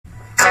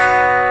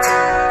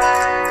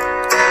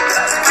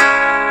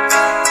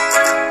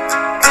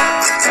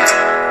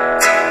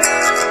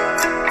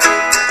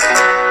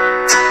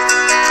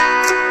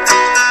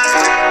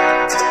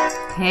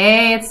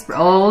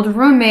Old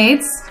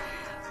Roommates.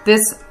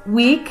 This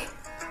week,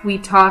 we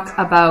talk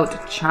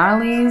about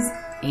Charlie's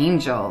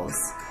Angels.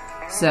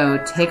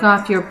 So take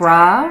off your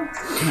bra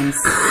and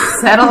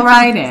settle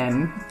right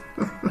in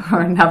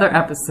for another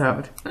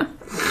episode.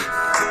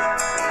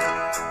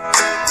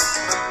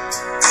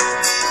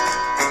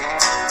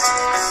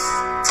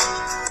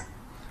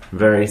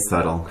 Very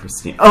subtle,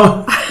 Christine.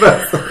 Oh,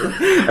 as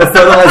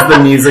subtle as the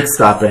music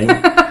stopping.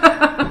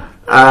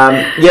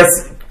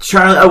 Yes,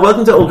 Charlie,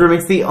 welcome to Old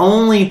Roommates, the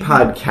only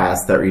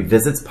podcast that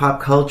revisits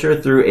pop culture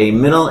through a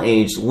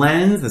middle-aged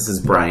lens. This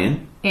is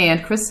Brian.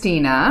 And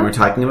Christina. And we're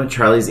talking about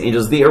Charlie's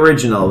Angels, the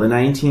original, the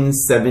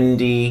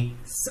 1970...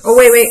 Oh,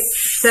 wait.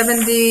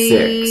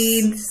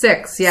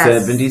 76, yes.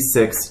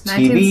 76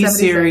 TV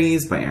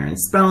series by Aaron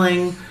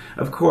Spelling,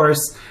 of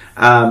course.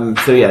 So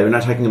yeah, we're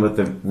not talking about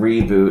the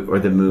reboot or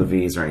the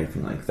movies or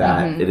anything like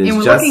that. Mm-hmm. It is and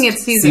we're just looking at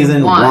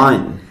season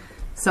one.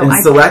 So and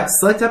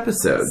select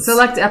episodes.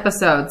 Select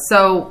episodes.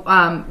 So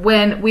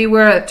when we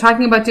were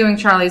talking about doing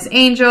Charlie's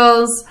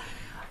Angels,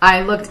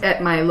 I looked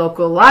at my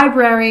local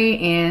library,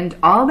 and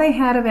all they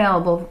had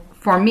available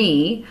for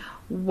me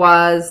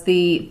was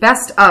the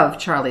best of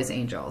Charlie's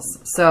Angels.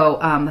 So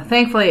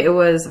thankfully, it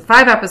was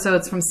 5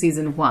 episodes from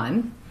season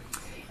 1,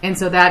 and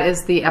so that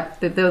is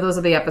those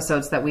are the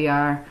episodes that we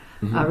are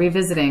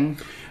revisiting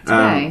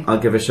today. I'll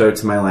give a shout out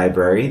to my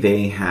library.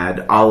 They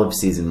had all of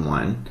season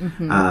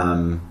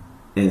 1,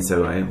 and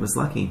so I was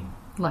lucky.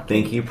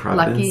 Thank you,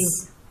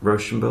 Providence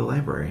Rochambeau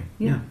Library.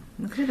 Yeah.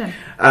 Okay then.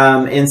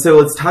 And so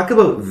let's talk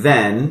about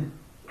then.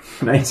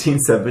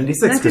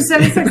 1976.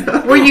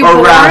 1976. Were you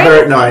born?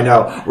 No, I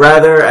know.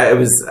 Rather, it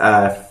was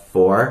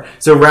 4.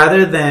 So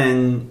rather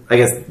than, I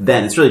guess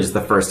then, it's really just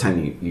the first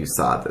time you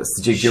saw this.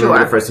 Do you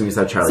remember the first time you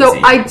saw Charlie's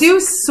Angels? So I do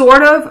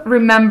sort of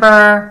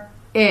remember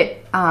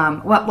it.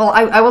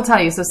 I will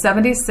tell you. So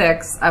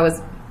 76, I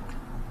was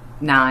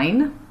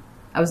 9.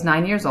 I was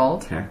 9 years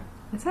old. Okay.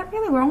 Is that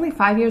really? We're only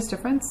 5 years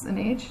difference in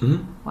age?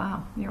 Mm-hmm.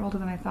 Wow, you're older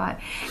than I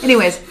thought.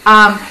 Anyways,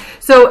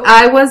 so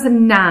I was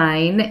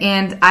 9,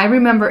 and I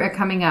remember it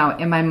coming out,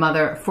 and my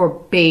mother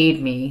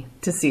forbade me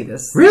to see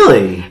this.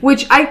 Really?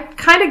 Which I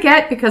kind of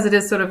get, because it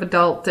is sort of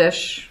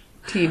adult-ish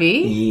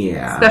TV.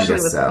 Yeah, especially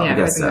with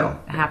everything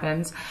that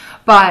happens.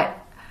 But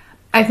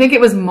I think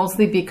it was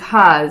mostly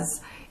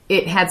because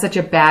it had such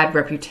a bad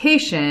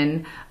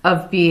reputation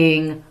of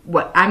being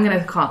what I'm going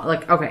to call,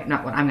 not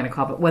what I'm going to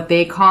call, but what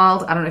they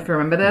called, I don't know if you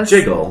remember this.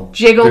 Jiggle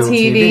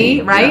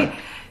TV, right? Yeah.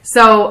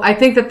 So I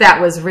think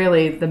that was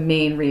really the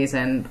main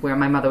reason where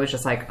my mother was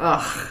just like,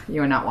 ugh,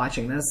 you're not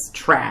watching this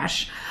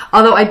trash.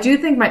 Although I do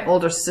think my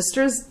older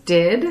sisters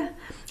did.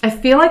 I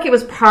feel like it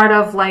was part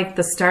of like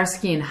the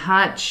Starsky and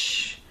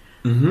Hutch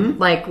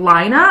like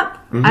lineup.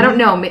 I don't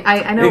know.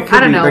 I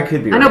don't know. That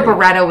could be I know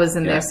right. Barretto was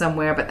in there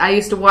somewhere, but I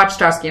used to watch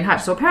Starsky and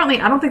Hutch. So apparently,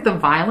 I don't think the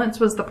violence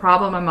was the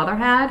problem my mother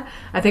had.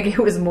 I think it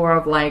was more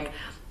of like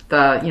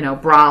the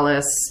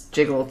braless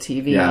jiggle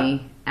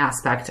TV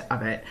aspect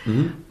of it.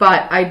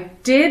 But I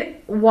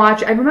did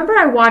watch. I remember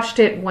I watched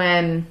it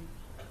when.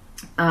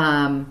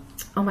 Oh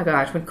my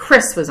gosh! When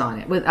Chris was on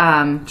it with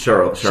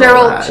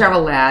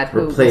Cheryl Ladd,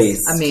 who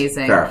replaced was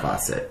amazing. Farrah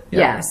Fawcett.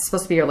 Yeah, it's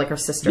supposed to be her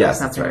sister or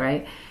something,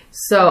 right?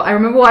 So I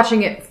remember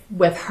watching it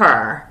with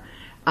her.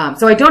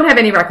 So I don't have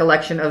any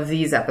recollection of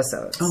these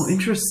episodes. Oh,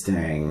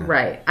 interesting.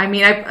 Right. I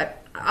mean, I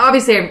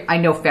obviously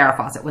know Farrah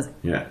Fawcett was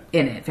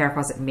in it. Farrah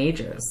Fawcett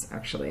Majors,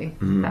 actually,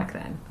 back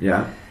then.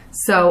 Yeah.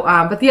 So,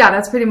 but yeah,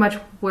 that's pretty much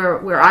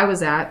where I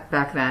was at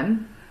back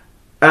then.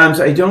 So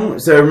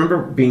I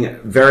remember being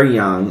very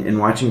young and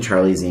watching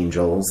Charlie's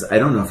Angels. I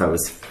don't know if I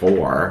was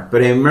 4,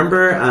 but I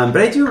remember, I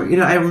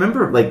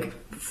remember like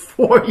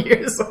 4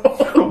 years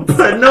old.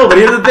 But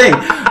here's the thing.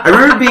 I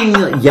remember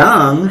being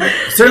young,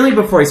 certainly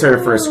before I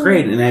started first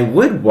grade, and I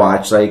would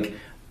watch like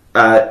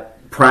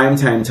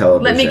primetime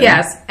television. Let me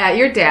guess, at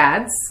your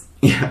dad's.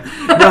 Yeah.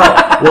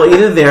 No, well,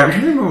 either there. I'm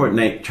trying to remember what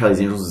night Charlie's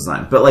Angels was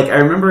on, but like I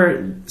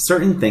remember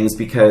certain things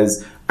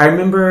because I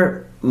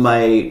remember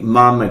my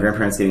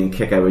grandparents getting a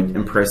kick. I would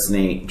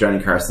impersonate Johnny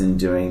Carson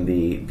doing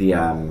the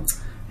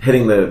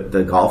hitting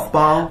the golf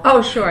ball.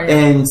 Oh, sure. Yeah.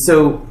 And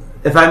so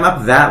if I'm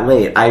up that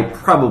late, I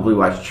probably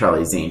watched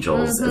Charlie's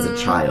Angels as a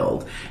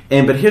child.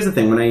 But here's the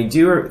thing: when I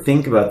do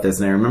think about this,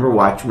 and I remember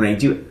when I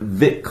do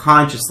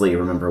consciously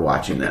remember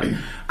watching them,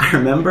 I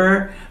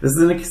remember, this is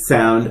going to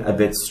sound a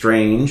bit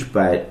strange,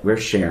 but we're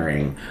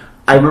sharing.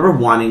 I remember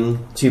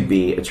wanting to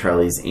be a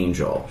Charlie's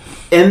Angel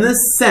in the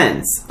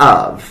sense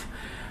of,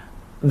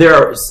 there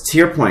are, to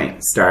your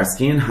point,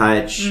 Starsky and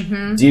Hutch,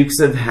 Dukes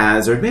of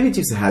Hazzard, maybe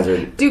Dukes of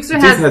Hazzard. Dukes of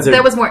Hazzard,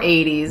 that was more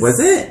 80s. Was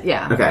it?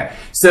 Yeah. Okay.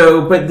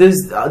 So, but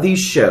there's these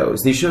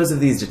shows of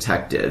these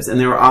detectives, and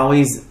they were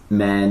always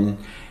men,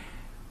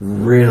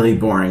 really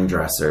boring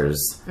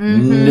dressers,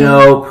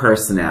 no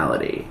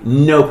personality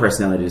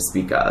to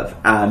speak of,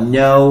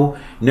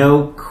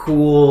 no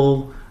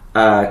cool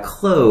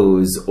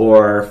clothes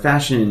or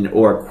fashion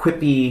or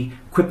quippy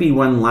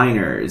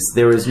one-liners.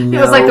 There was no...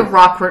 It was like the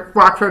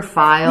Rockford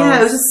Files. Yeah,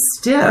 it was just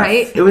stiff.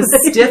 Right? It was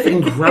stiff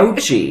and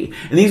grouchy.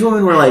 And these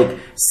women were like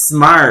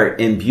smart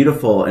and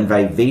beautiful and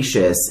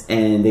vivacious,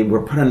 and they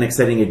were put on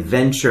exciting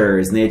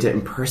adventures, and they had to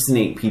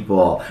impersonate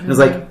people. And I was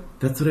like,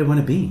 that's what I want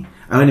to be.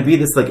 I want to be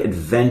this like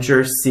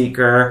adventure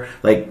seeker,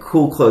 like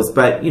cool clothes,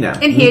 but you know.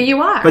 And here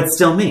you are. But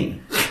still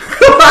me.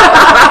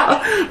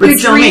 But Your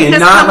still dream me, and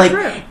has not come like.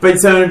 true. But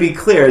so I want to be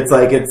clear, it's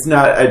like it's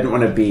not. I didn't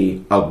want to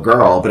be a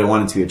girl, but I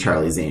wanted to be a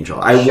Charlie's Angel.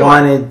 I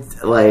wanted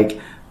like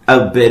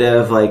a bit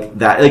of like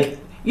that, like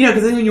you know,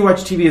 because then when you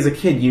watch TV as a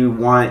kid, you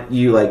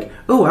like,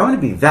 oh, I want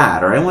to be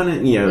that, or I want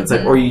to, you know, it's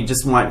like, or you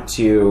just want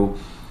to.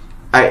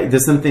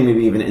 There's something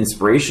maybe even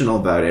inspirational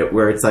about it,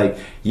 where it's like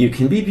you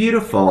can be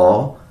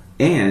beautiful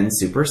and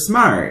super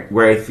smart.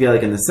 Where I feel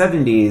like in the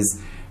 70s.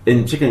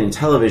 Particularly in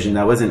television,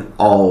 that wasn't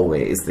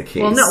always the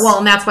case. Well,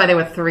 and that's why there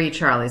were 3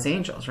 Charlie's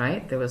Angels,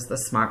 right? There was the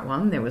smart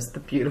one, there was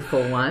the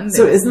beautiful one.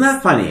 So isn't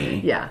that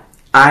funny? Yeah.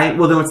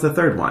 Well, then what's the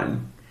third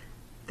one?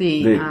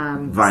 The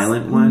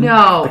violent one?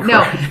 No.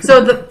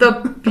 So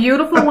the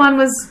beautiful one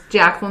was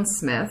Jacqueline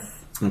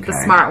Smith. Okay.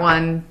 The smart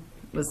one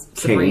was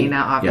Sabrina,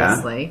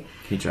 obviously. Yeah.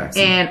 Kate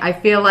Jackson. And I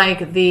feel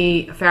like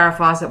the Farrah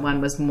Fawcett one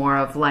was more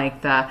of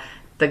like the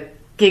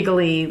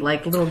giggly,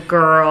 like little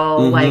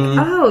girl, like,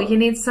 oh, you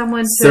need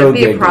someone to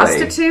be giggly. A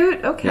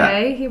prostitute?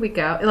 Okay, here we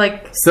go.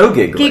 Like so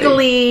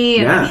giggly.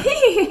 And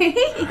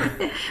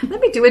Yeah. let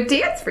me do a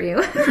dance for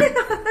you.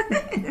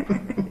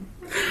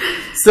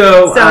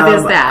 So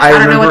there's that. I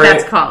don't know what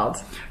that's called.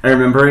 I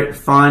remember it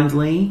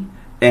fondly,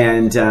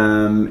 and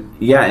and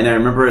I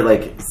remember it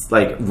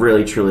like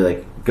really truly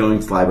like going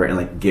to the library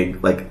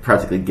and like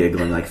practically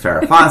giggling like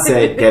Farrah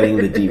Fawcett, getting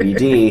the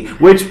DVD,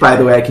 which by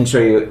the way I can show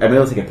you. I'm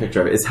able to take a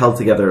picture of it. It's held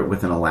together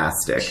with an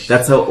elastic.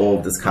 That's how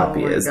old this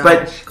copy is. Gosh.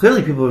 But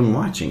clearly people have been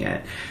watching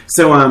it.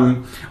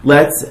 So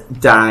let's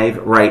dive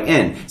right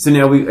in. So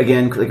now we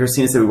again, like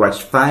Christina said, we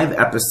watched 5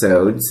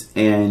 episodes,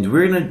 and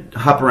we're gonna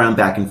hop around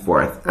back and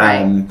forth.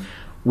 Right.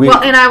 Well,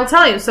 and I will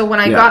tell you. So when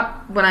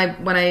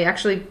I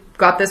actually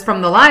got this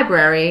from the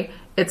library.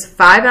 It's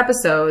 5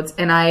 episodes,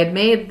 and I had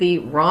made the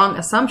wrong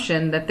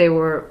assumption that they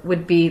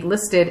would be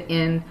listed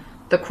in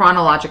the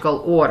chronological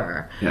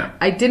order. Yeah.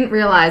 I didn't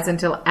realize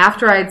until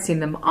after I had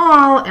seen them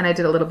all, and I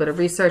did a little bit of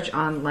research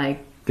on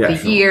like the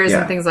years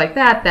and things like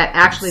that. That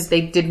actually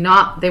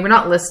they were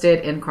not listed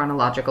in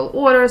chronological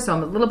order. So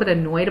I'm a little bit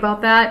annoyed about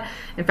that.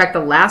 In fact,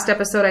 the last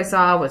episode I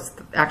saw was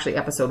actually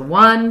episode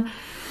 1.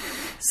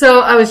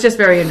 So I was just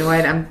very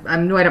annoyed. I'm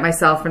annoyed at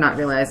myself for not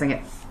realizing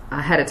it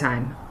ahead of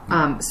time.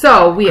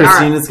 So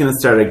Christina's going to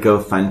start a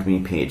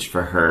GoFundMe page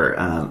for her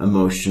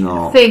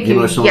emotional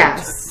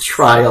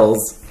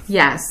trials.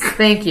 Yes,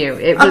 thank you.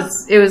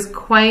 It was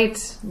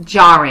quite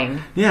jarring.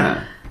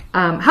 Yeah.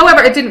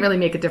 However, it didn't really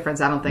make a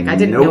difference. I don't think I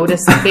didn't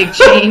notice a big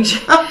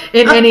change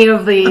in any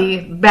of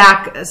the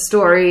back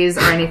stories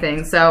or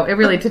anything. So it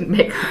really didn't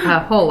make a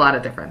whole lot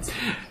of difference.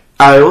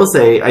 I will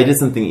say I did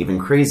something even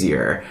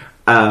crazier.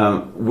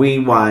 We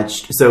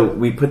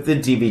put the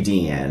DVD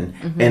in,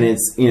 and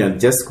it's,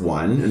 disc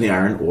 1 in the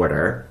iron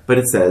order, but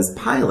it says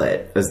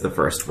pilot as the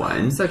first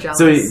one. So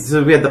jealous.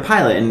 So we had the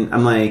pilot, and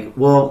I'm like,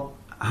 well,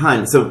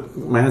 hon, so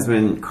my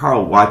husband,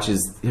 Carl,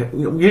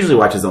 usually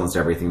watches almost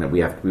everything that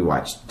we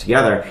watch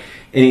together,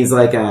 and he's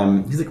like,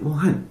 well,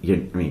 hon, you're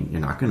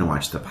not going to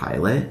watch the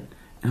pilot?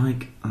 And I'm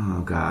like,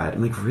 oh God.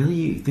 I'm like, really?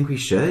 You think we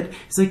should?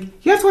 He's like,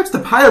 you have to watch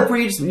the pilot before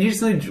you're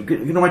just going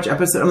to watch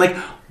episode. I'm like,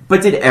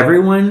 but did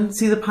everyone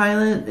see the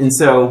pilot? And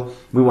so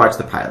we watched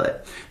the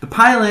pilot. The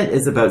pilot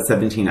is about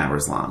 17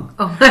 hours long.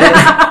 Oh.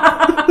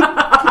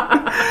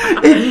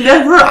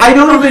 I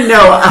don't even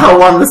know how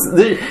long this,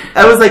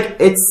 I was like,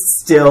 it's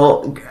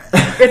still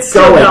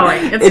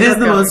going. It is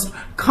the most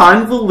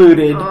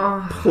convoluted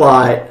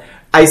plot.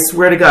 I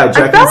swear to God,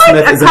 Jacqueline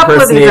Smith is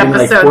impersonating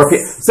like 4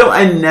 people. So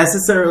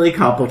unnecessarily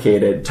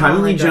complicated.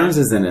 Tommy Lee Jones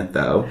is in it,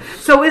 though.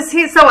 So I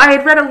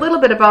had read a little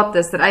bit about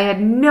this that I had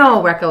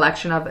no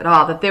recollection of at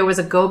all. That there was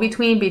a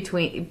go-between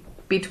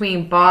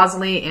between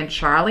Bosley and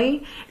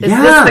Charlie. Is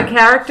this the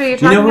character you're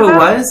talking about? You know who it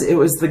was? It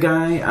was the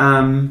guy.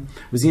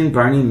 Was he in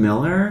Barney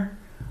Miller,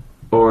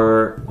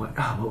 or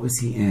what was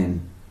he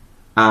in?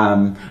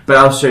 But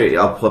I'll show you.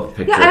 I'll pull up a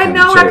picture. Yeah, I had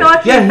no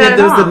recollection of that at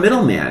all. There was the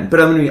middleman.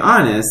 But I'm going to be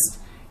honest.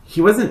 He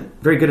wasn't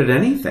very good at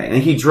anything.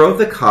 And he drove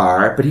the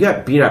car, but he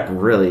got beat up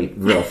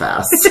real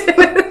fast.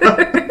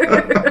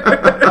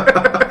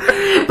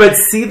 But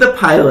see the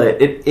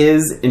pilot. It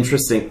is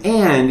interesting.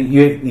 And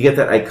you get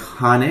that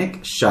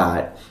iconic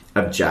shot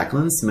of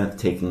Jacqueline Smith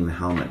taking the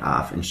helmet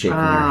off and shaking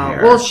her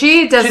hair. Well,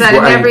 she does that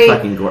in every...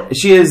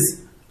 She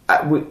is...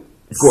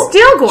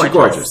 still gorgeous. She's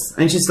gorgeous.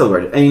 And she's still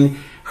gorgeous. I mean,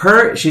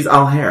 she's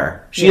all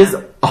hair. She is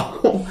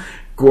all...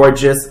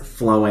 gorgeous,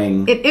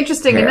 flowing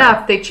Interesting hair.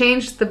 enough, they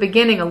changed the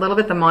beginning a little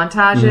bit, the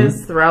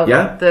montages throughout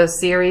the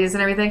series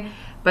and everything.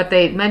 But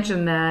they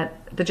mentioned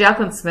that the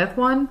Jacqueline Smith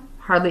one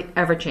hardly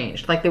ever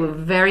changed. Like, they were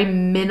very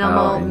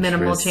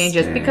minimal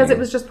changes because it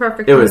was just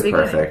perfect. It was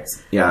perfect.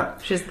 Yeah.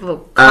 Just the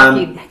little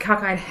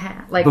cockeyed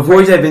hat. Like, before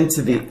we dive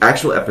into the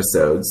actual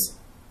episodes,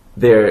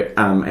 I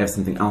have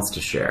something else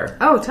to share.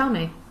 Oh, tell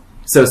me.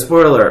 So,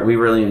 spoiler alert, we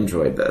really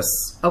enjoyed this.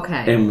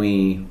 Okay. And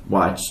we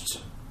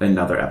watched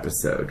another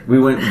episode. We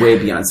went way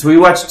beyond. So we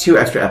watched 2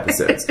 extra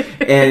episodes.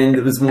 And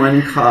there was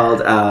one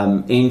called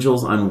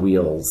Angels on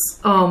Wheels.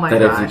 Oh my gosh.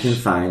 That if you can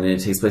find. And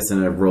it takes place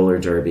in a roller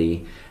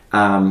derby.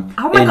 Oh my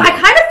God, I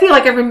kind of feel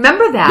like I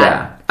remember that.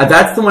 Yeah.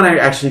 That's the one I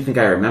actually think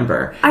I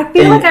remember. I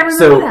feel like I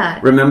remember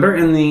that. Remember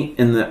in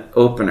the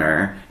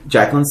opener,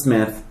 Jaclyn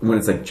Smith, when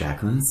it's like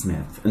Jaclyn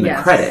Smith in the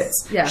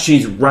credits,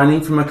 she's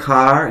running from a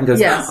car and goes,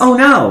 oh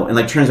no, and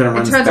like turns around and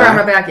runs back. Turns around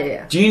her back,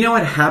 yeah. Do you know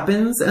what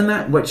happens in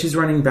that, what she's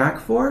running back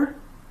for?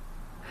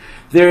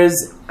 There's...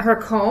 Her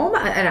comb?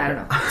 I don't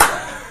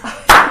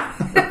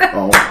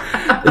know.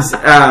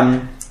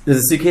 There's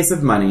a suitcase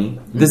of money.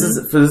 This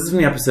is from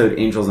the episode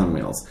Angels on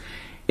Wheels.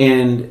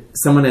 And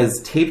someone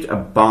has taped a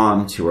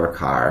bomb to her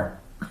car.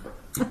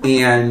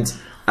 And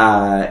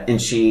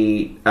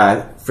she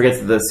forgets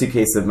the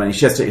suitcase of money.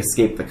 She has to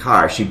escape the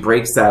car. She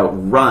breaks out,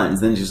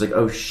 runs, then she's like,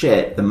 oh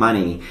shit, the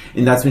money.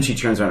 And that's when she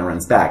turns around and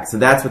runs back. So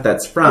that's what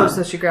that's from. Oh,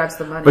 so she grabs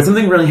the money. But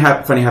something really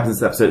funny happens in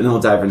this episode, and then we'll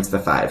dive into the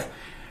 5.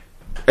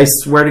 I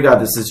swear to God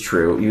this is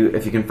true.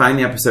 If you can find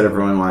the episode,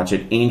 everyone watch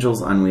it.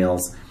 Angels on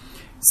Wheels.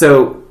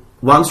 So,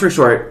 long story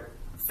short,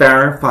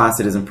 Farrah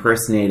Fawcett is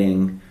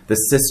impersonating the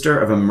sister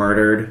of a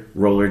murdered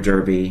roller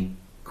derby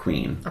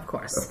queen. Of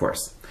course.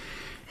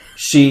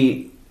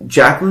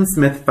 Jaclyn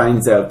Smith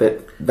finds out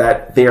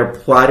that they are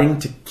plotting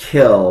to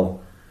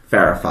kill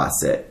Farrah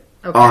Fawcett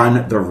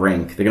on the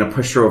rink. They're going to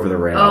push her over the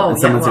rail, and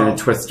someone's going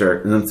to twist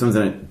her, and then someone's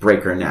going to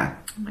break her neck.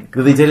 Oh my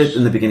gosh. They did it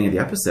in the beginning of the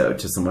episode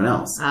to someone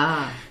else.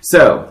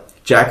 So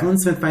Jaclyn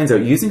Smith finds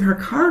out using her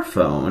car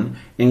phone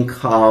and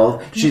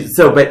called.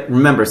 But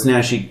remember, so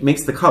now she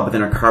makes the call, but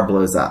then her car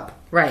blows up.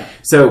 Right.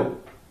 So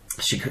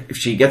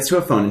she gets to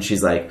a phone and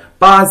she's like,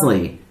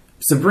 Bosley,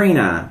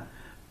 Sabrina,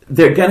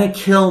 they're gonna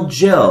kill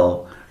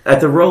Jill at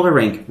the roller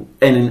rink,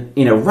 and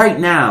right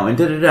now, and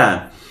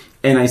da-da-da.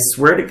 And I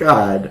swear to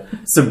God,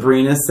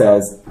 Sabrina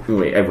says,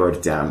 wait, I wrote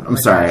it down. I'm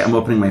sorry, gosh. I'm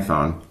opening my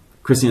phone.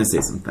 Christina, say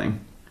something.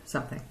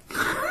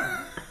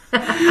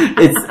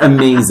 It's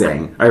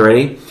amazing. All right,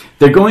 ready?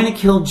 They're going to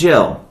kill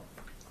Jill.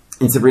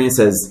 And Sabrina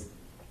says,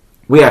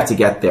 we have to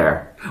get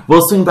there.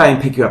 We'll swing by and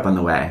pick you up on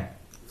the way.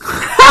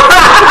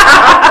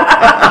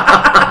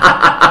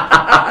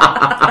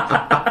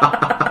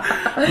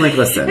 I'm like,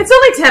 listen. It's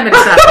only 10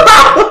 minutes after.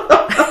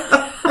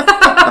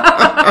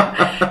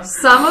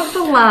 Some of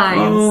the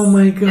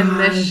lines in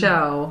this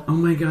show. Oh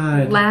my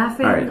God.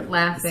 Laughing.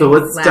 So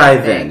let's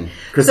dive in.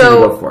 Christina,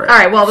 go for it. All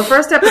right, well, the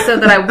first episode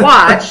that I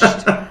watched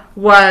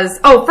was...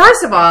 Oh,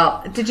 first of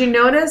all, did you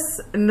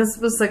notice, and this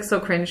was like so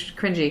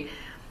cringy,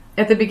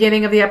 at the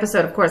beginning of the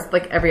episode, of course,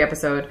 like every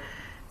episode,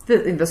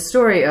 the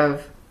story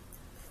of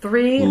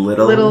 3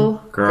 little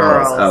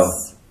girls. Oh.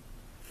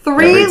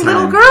 3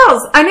 little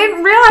girls. I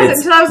didn't realize it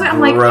until I was like,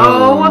 I'm like,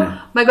 oh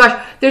my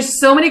gosh. There's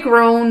so many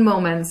grown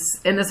moments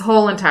in this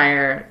whole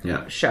entire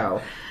show.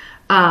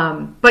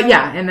 But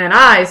yeah, and then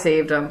I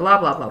saved them, blah,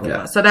 blah, blah,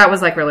 blah. So that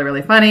was like really,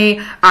 really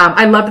funny.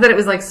 I loved that it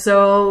was like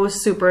so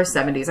super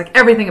 70s. Like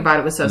everything about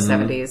it was so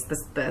 70s.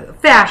 The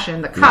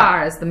fashion, the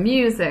cars, the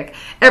music,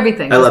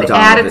 everything. I loved the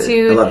all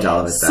attitude. Of it. I loved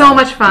all of it. So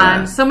much fun.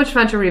 Yeah. So much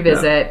fun to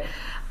revisit.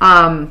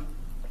 Yeah.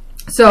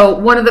 The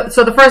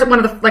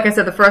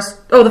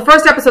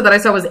first episode that I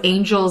saw was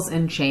Angels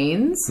in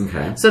Chains.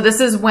 Okay. So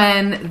this is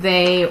when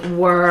there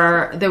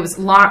was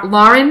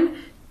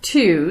Lauren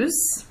Tews.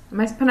 Am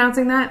I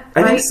pronouncing that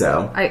right? I think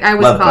so. I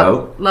was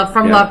called Love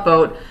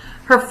Boat.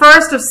 Her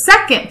first of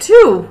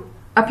 2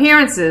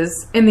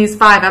 appearances in these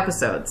 5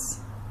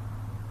 episodes.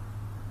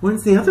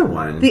 When's the other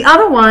one? The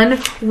other one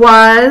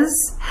was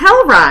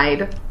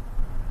Hellride.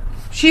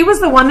 She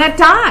was the one that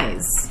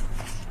dies.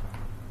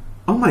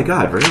 Oh my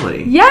God,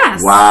 really?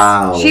 Yes.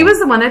 Wow. She was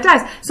the one that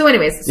dies. So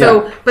anyways,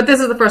 but this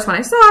is the first one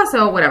I saw,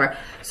 so whatever.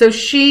 So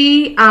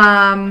she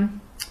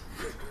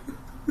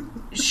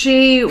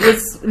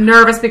was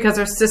nervous because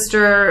her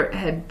sister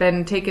had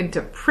been taken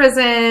to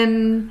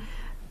prison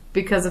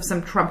because of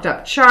some trumped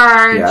up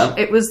charge. Yeah.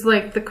 It was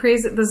like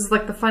this is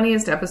like the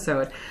funniest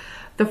episode.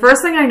 The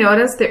first thing I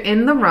noticed, they're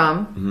in the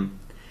room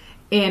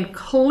and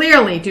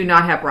clearly do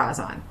not have bras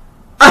on.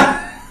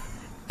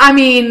 I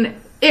mean,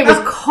 it was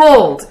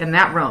cold in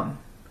that room.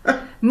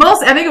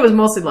 I think it was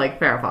mostly like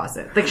Farrah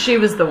Fawcett. Like she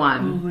was the one.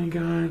 Oh my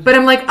God. But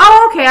I'm like,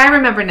 oh, okay, I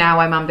remember now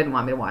why Mom didn't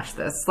want me to watch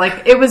this.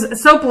 Like it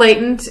was so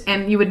blatant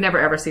and you would never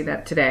ever see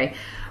that today.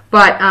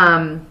 But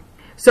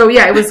so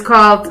yeah, it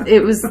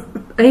was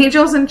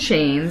Angels in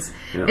Chains.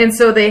 Yep. And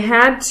so they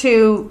had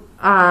to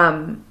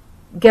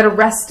get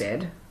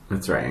arrested.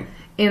 That's right.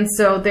 And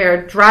so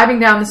they're driving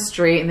down the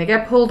street and they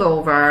get pulled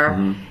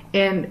over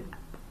and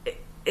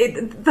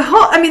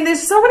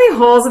there's so many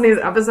holes in these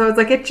episodes.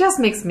 Like it just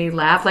makes me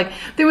laugh. Like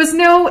there was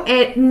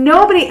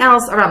nobody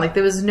else around. Like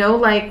there was no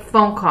like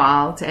phone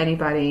call to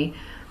anybody.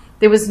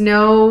 There was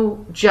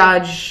no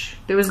judge.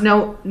 There was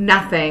no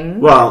nothing.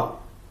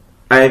 Well,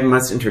 I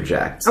must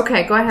interject.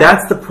 Okay, go ahead.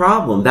 That's the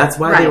problem. That's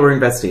why they were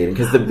investigating,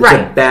 because it's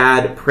a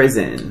bad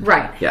prison.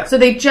 Right. Yeah. So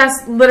they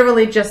just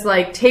literally just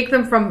like take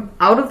them from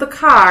out of the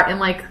car and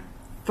like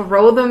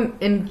throw them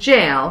in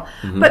jail,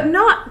 but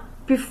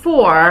not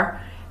before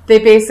they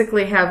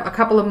basically have a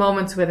couple of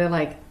moments where they're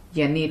like,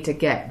 you need to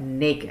get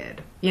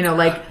naked. You know,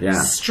 like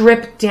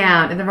stripped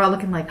down. And they're all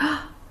looking like,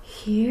 oh,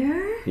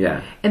 here?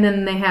 Yeah. And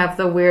then they have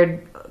the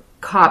weird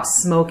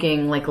cops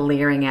smoking, like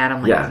leering at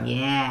them, like,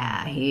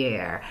 yeah,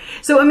 here.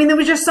 So, I mean, there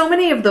was just so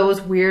many of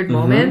those weird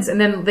moments. And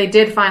then they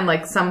did find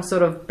like some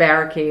sort of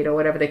barricade or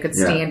whatever they could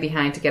stand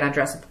behind to get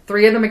undressed.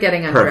 3 of them are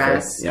getting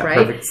undressed, right?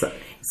 Perfect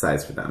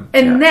size for them.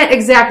 And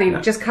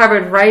then, just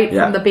covered right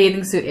from the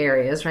bathing suit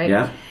areas, right?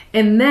 Yeah.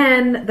 And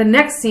then the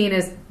next scene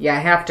is, you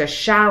have to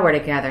shower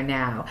together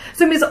now.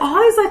 So I mean, there's all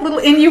these like little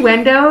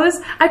innuendos.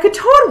 I could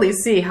totally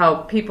see how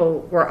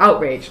people were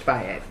outraged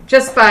by it,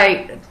 just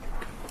by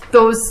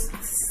those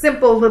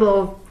simple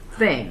little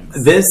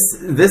things.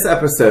 This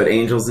episode,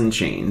 Angels in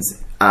Chains,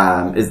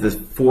 is the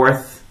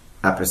 4th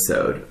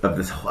episode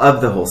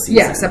of the whole season.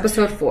 Yes,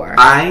 episode 4.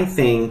 I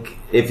think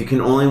if you can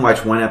only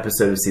watch one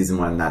episode of season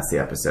 1, that's the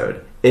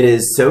episode. It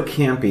is so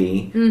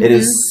campy. It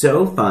is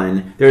so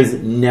fun. There is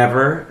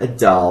never a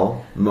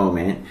dull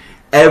moment.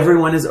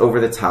 Everyone is over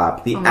the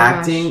top. The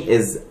acting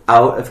is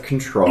out of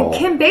control. And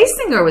Kim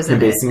Basinger was in it.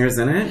 Kim Basinger's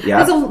in it,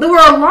 yeah. There were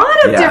a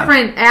lot of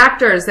different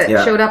actors that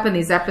showed up in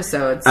these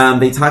episodes.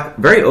 They talk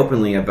very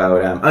openly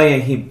about,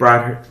 he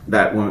brought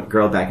that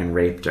girl back and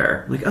raped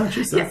her. I'm like, oh,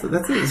 Jesus,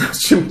 that's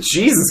it.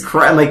 Jesus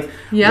Christ. I'm like,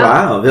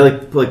 wow. They're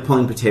like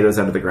pulling potatoes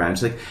out of the ground.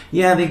 She's like,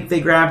 yeah, they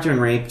grabbed her and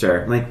raped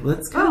her. I'm like,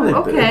 let's go.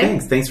 Okay.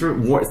 Thanks for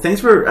leading,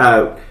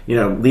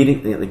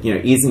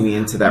 easing me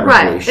into that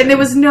revelation. And there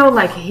was no,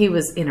 like, he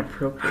was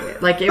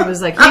inappropriate. Like, it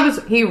was like,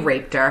 he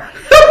raped her.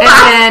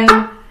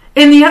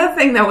 And the other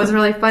thing that was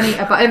really funny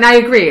about, and I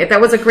agree,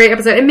 that was a great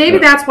episode. And maybe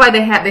that's why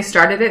they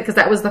started it, because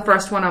that was the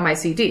first one on my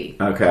CD.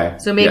 Okay.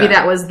 So maybe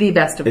that was the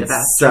best of the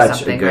best or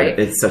something, right?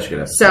 It's such a good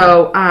episode.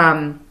 So,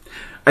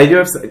 I do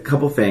have a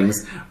couple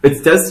things.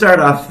 It does start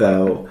off,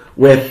 though,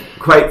 with,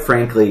 quite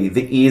frankly,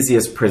 the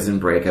easiest prison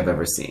break I've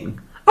ever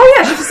seen. Oh,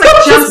 yeah, she just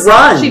like jumps.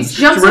 runs. She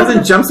jumps runs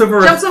and jumps over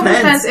a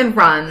fence and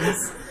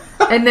runs.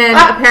 And then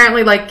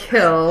apparently, like,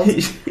 killed.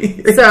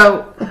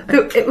 So,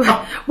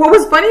 what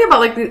was funny about,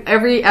 like,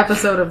 every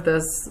episode of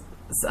this,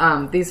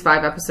 these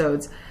 5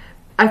 episodes,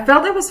 I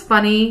felt it was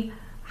funny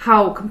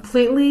how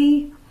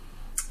completely,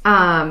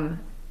 how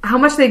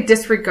much they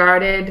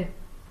disregarded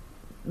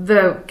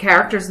the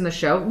characters in the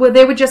show, where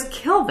they would just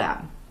kill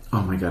them.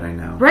 Oh my God, I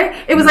know. Right?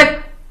 It was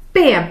like,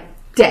 bam,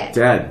 dead.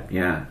 Dead,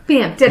 yeah.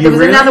 Bam, dead. There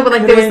was another one,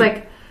 like, there was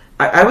like...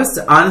 I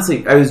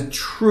was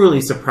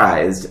truly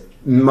surprised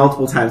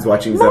multiple times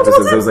watching these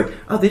episodes. I was like,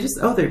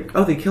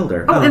 they killed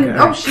her.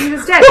 She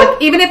was dead.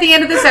 Like, even at the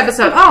end of this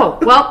episode,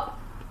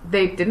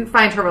 they didn't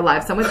find her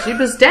alive. She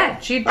was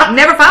dead. She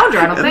never found her,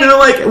 I don't think. And they're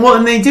like,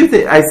 and they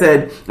do I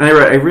said, and I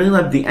wrote, I really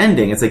loved the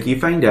ending. It's like, you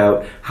find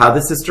out how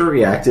the sister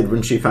reacted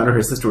when she found out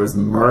her sister was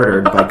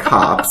murdered by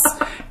cops,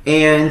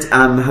 and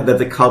that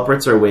the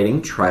culprits are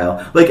awaiting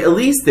trial. Like, at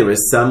least there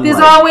was some, there's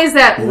always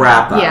that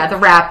wrap up. Yeah, the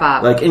wrap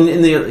up. Like,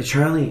 in the,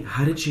 Charlie,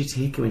 how did she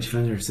take it when she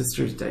found her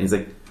sister's dead? He's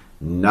like,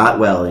 not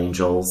well,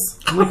 Angels.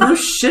 I'm like, no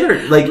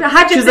shit. Like,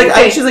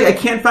 she's like, I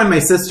can't find my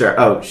sister.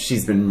 Oh,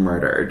 she's been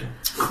murdered.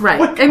 Right.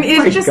 Like, I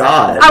mean, it's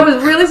God. I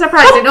was really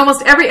surprised. In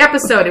almost every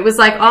episode, it was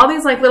like all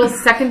these like little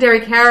secondary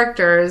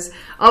characters,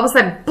 all of a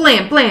sudden,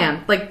 blam,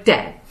 blam, like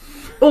dead.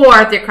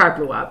 Or their car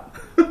blew up.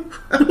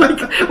 Like,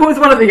 what was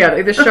one or the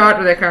other? The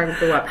shot or their car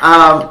blew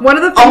up. One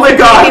of the things oh my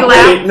God,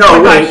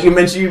 wait, you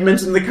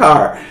mentioned the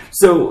car.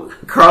 So,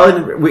 Carl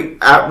and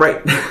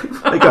right.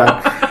 Oh my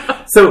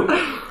God. So,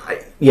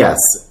 yes.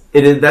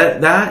 It is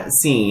that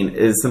scene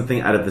is something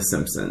out of The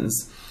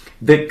Simpsons.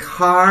 The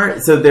car,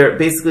 so they're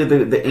basically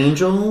the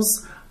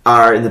angels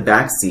are in the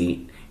back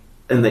seat,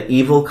 and the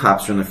evil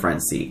cops are in the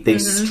front seat. They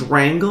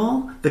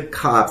strangle the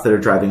cops that are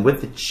driving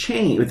with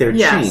their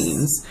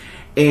chains,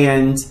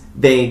 and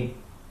they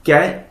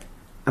get.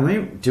 Am I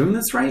doing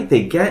this right?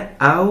 They get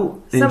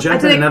out and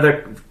jump in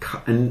another.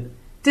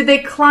 Did they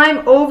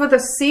climb over the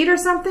seat or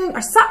something?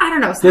 Or I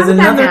don't know. There's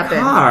another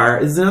car.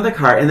 There's another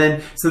car, and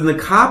then the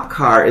cop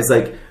car is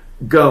like.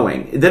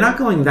 They're not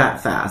going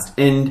that fast,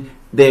 and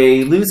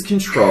they lose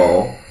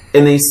control,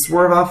 and they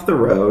swerve off the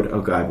road.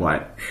 Oh God,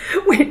 what?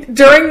 Wait,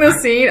 during the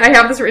scene, I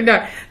have this written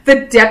down.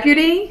 The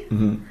deputy,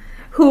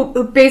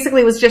 who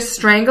basically was just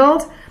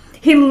strangled,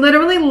 he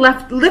literally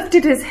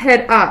lifted his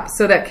head up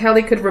so that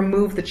Kelly could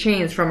remove the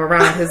chains from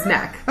around his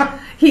neck.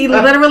 He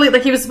literally,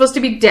 like, he was supposed to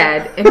be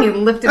dead, and he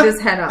lifted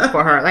his head up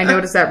for her. I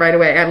noticed that right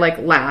away. I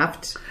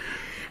laughed.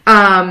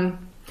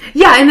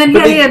 Yeah, and then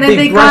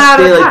they got out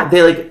of the car.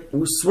 They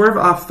swerve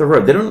off the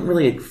road. They don't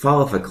really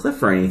fall off a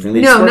cliff or anything.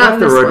 They swerve off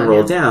the road and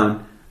roll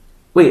down.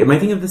 Wait, am I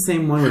thinking of the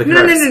same one where the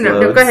car explodes?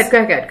 No. Go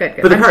ahead.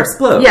 Good. But the car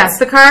explodes. Yes,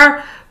 the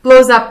car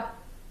blows up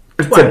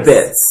twice. To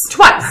bits.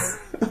 Twice.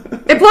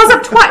 It blows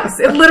up twice.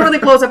 It literally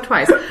blows up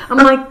twice. I'm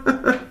like,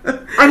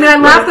 I mean, I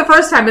laughed the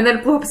first time, and then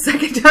it blew up a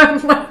second time.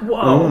 I'm like,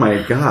 whoa. Oh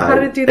my god. How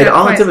did it do that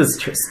all twice? it did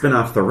was spin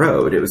off the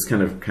road. It was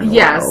kind of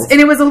Yes, wild. and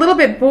it was a little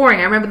bit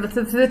boring. I remember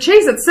the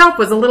chase itself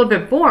was a little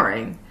bit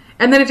boring.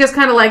 And then it just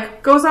kind of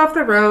like goes off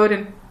the road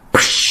and...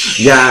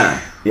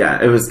 Yeah,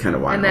 it was kind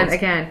of wild. And then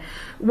again,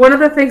 one of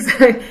the things...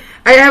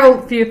 I have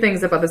a few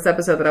things about this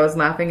episode that I was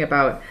laughing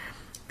about.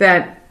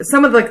 That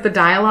some of the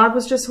dialogue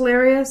was just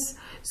hilarious.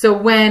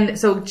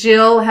 So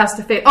Jill has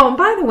to face... Oh, and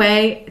by the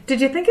way, did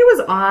you think it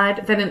was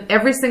odd that in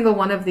every single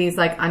one of these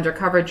like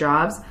undercover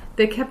jobs,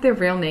 they kept their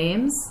real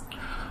names?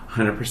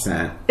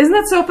 100%. Isn't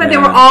that so fun? Yeah. They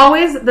were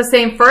always the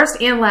same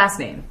first and last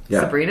name. Yeah.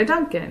 Sabrina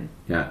Duncan.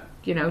 Yeah.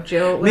 You know,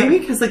 Jill. Maybe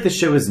because the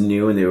show was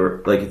new and they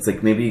were it's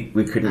maybe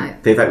we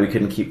couldn't. They thought we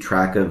couldn't keep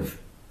track of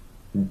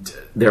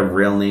their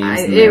real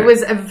names. It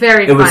was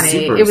very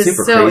funny. It was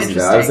super so crazy.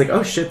 interesting. I was like,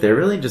 oh shit, they're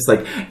really just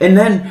and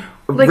then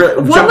one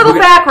little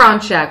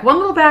background check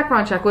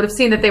would have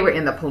seen that they were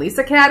in the police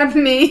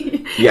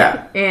academy.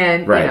 Yeah,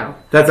 and right. You know,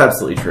 that's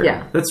absolutely true.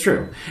 Yeah, that's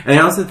true. And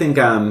I also think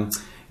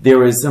there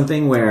was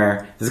something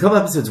where there's a couple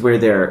episodes where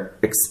they're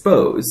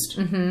exposed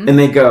and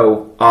they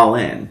go all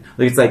in.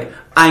 It's like,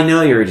 I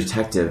know you're a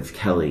detective,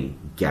 Kelly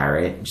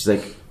Garrett. And she's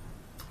like,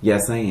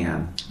 yes, I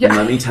am. Yeah. And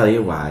let me tell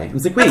you why. I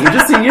was like, wait, you're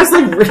just like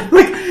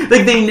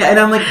they, and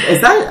I'm like,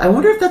 is that? I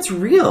wonder if that's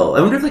real.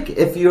 I wonder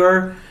if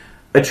you're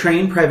a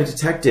trained private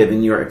detective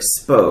and you're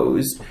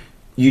exposed,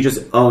 you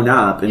just own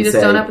up and you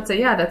just own up and say,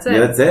 yeah, that's it. Yeah,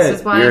 that's it. This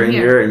is why I'm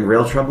here. You're in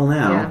real trouble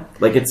now.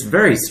 Yeah. It's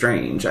very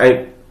strange.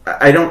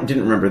 Certainly don't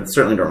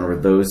remember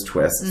those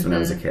twists when I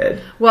was a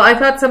kid. Well, I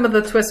thought some of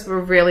the twists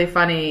were really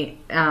funny,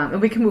 and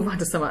we can move on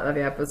to some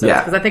other episodes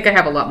because I think I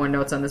have a lot more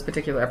notes on this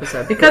particular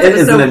episode because it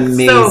was an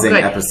amazing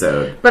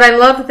episode. But I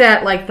loved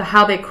that,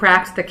 how they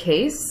cracked the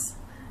case.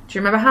 Do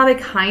you remember how they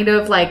kind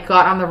of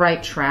got on the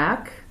right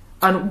track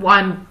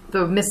on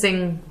the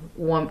missing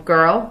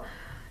girl?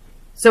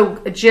 So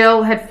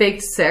Jill had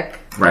faked sick,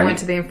 right. Went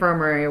to the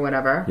infirmary or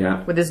whatever.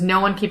 Yeah. Where there's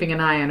no one keeping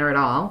an eye on her at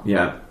all.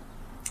 Yeah.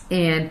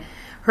 And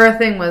her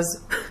thing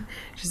was,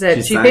 she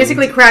said, she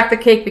basically cracked the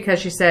cake because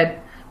she said,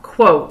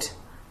 quote,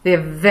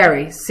 they're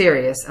very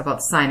serious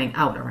about signing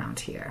out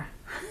around here.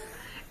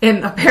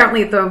 And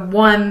apparently the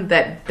one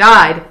that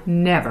died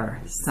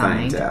never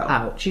signed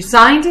out. She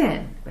signed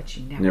in, but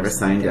she never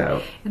signed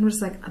out. And we're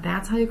just like,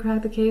 that's how you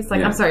crack the case?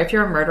 I'm sorry, if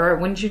you're a murderer,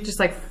 wouldn't you just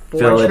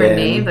forge her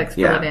name?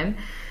 Fill it in?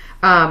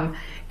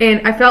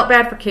 And I felt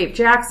bad for Kate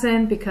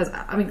Jackson because,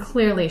 I mean,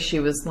 clearly she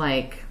was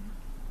I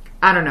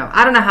don't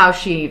know how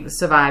she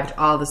survived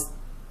all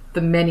the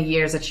many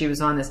years that she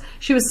was on this.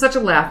 She was such a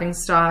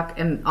laughingstock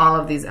in all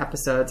of these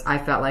episodes. I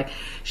felt like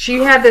she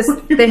had this.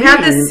 They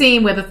had this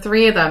scene where the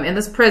three of them in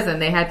this prison.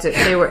 They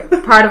were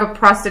part of a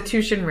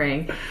prostitution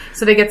ring,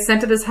 so they get sent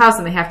to this house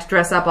and they have to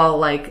dress up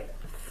all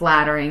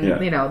flattering,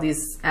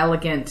 these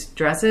elegant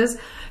dresses.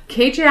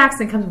 Kate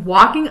Jackson comes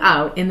walking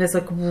out in this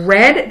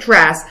red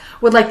dress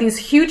with these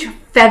huge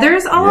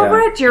feathers all over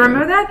it. Do you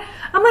remember that?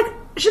 I'm like,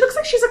 she looks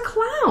like she's a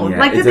clown.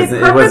 Yeah, did they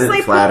purposely it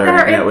wasn't flattering. put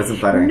her in? Yeah, it wasn't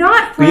flattering.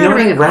 Not flattering.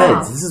 But you know what I read?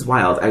 All. This is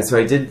wild. So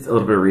I did a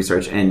little bit of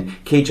research, and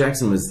Kate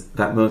Jackson was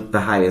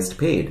the highest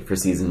paid for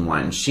season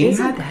 1. Isn't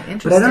that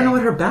interesting? But I don't know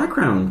what her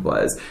background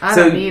was. I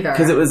don't either.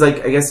 Because it was I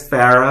guess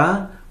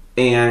Farrah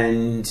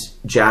and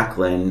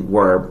Jacqueline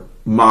were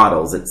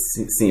models,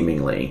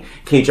 seemingly.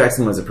 Kate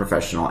Jackson was a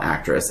professional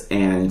actress,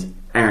 and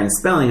Aaron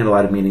Spelling had a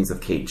lot of meetings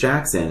with Kate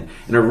Jackson,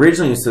 and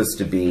originally it was supposed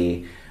to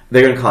be,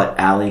 they're going to call it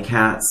Alley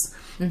Cats,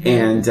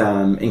 and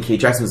Kate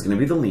Jackson was going to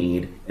be the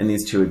lead, and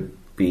these two would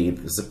be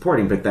the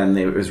supporting, but then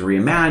it was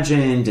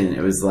reimagined, and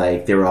it was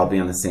they would all be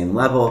on the same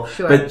level.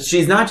 Sure. But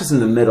she's not just in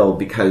the middle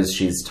because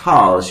she's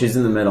tall, she's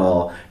in the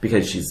middle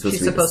because she's supposed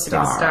to be the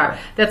star.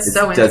 That's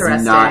so interesting. It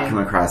does not come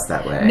across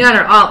that way. Not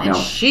at all. And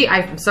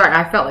I'm sorry,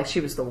 I felt like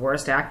she was the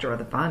worst actor of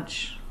the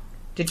bunch.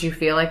 Did you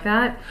feel like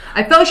that?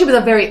 I felt like she was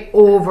a very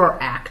over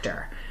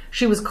actor.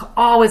 She was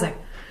always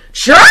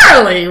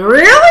Charlie,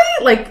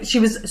 really? She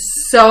was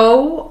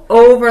so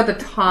over the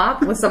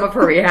top with some of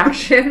her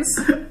reactions.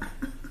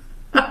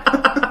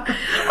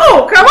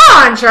 Oh, come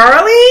on,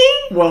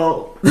 Charlie!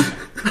 Well,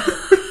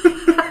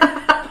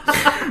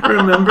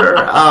 remember?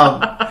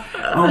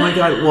 Oh my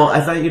god! Well, I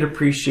thought you'd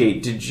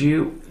appreciate. Did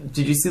you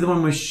see the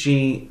one where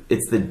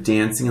it's the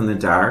dancing in the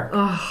dark,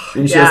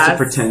 and she has to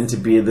pretend to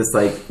be this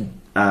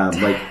oh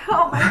my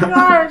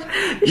gosh,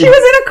 she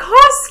was in a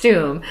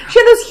costume. She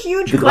had those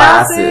huge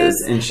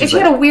glasses, and she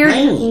had a weird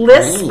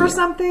lisp or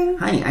something.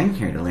 Hi, I'm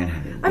here to learn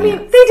how to dance. I mean,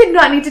 they did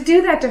not need to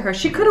do that to her.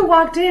 She could have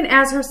walked in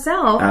as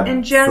herself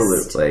and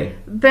just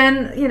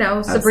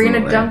been,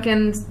 Sabrina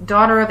Duncan's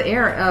daughter of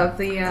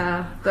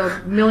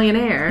the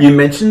millionaire. You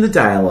mentioned the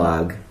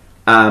dialogue.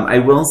 I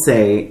will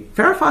say,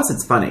 Farrah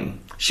Fawcett's funny.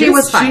 She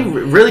was funny. She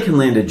really can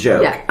land a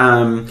joke. Yeah.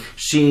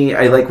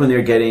 I like when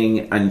they're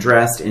getting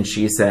undressed, and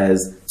she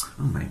says,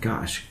 "Oh my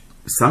gosh,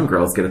 some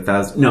girls get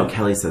 $1,000." No,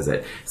 Kelly says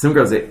it. Some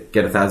girls get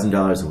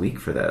 $1,000 a week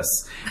for this.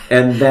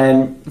 And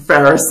then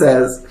Farrah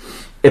says,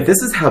 "If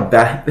this is how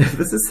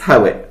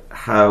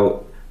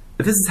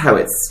if this is how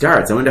it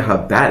starts, I wonder how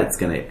bad it's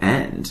going to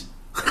end.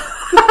 Because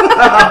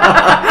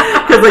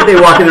like they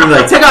walk in and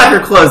they're like, take off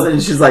your clothes, and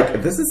she's like,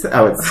 if this is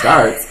how it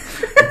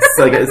starts, it's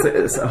like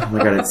oh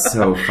my god, it's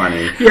so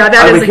funny. Yeah,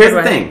 that is. But here's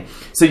the thing.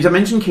 So you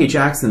mentioned Kate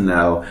Jackson,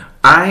 though.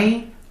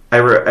 I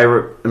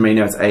wrote in my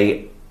notes.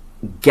 I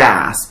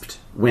gasped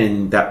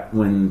when that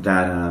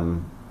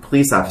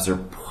police officer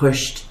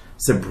pushed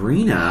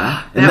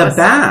Sabrina in the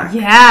back.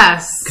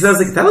 Yes, because I was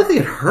like, that looked like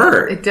it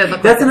hurt. It did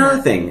look. That's like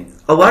another thing.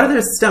 A lot of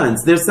their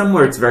stunts, there's some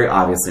where it's very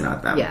obviously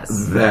not them. Yes.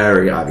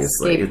 Very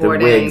obviously. The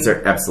Skateboarding. wigs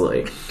are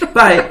absolutely.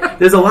 But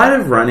there's a lot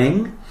of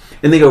running,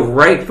 and they go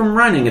right from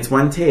running, it's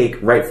one take,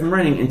 right from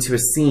running into a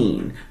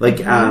scene.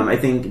 Like, I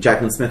think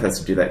Jacqueline Smith has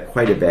to do that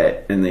quite a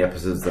bit in the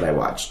episodes that I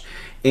watched.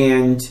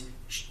 And,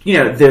 you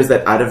know, there's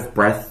that out of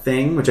breath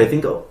thing, which I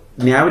think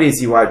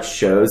nowadays you watch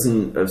shows,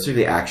 and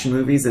particularly action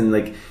movies, and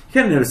like, you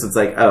kind of notice it's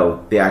like,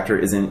 oh, the actor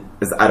isn't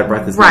as out of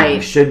breath as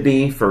he should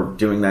be for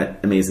doing that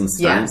amazing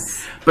stunt.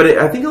 Yes. But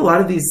I think a lot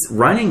of these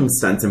running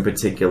stunts in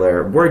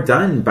particular were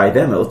done by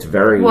them. It looked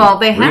very well.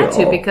 They had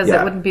real. to because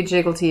it wouldn't be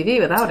Jiggle TV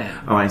without him.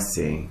 Oh, I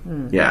see.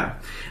 Yeah.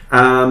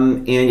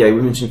 And yeah,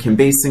 we mentioned Kim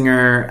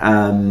Basinger.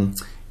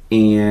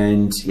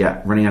 And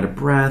yeah, running out of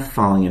breath,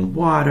 falling in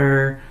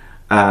water.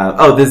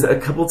 There's a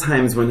couple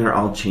times when they're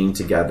all chained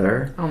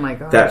together. Oh my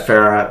gosh. That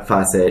Farrah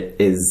Fawcett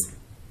is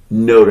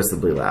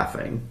noticeably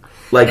laughing.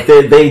 Like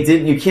they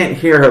did, you can't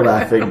hear her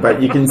laughing,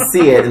 but you can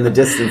see it in the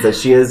distance that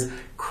she is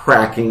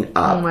cracking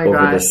up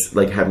over this,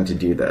 like having to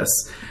do this.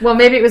 Well,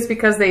 maybe it was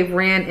because they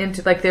ran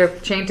into, like, they're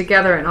chained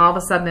together, and all of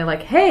a sudden they're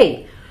like,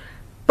 "Hey,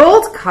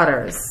 bolt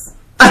cutters!"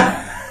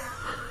 And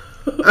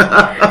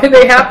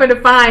they happen to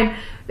find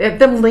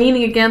them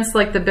leaning against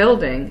like the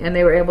building, and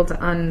they were able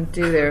to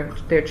undo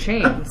their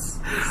chains.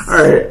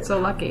 All right, so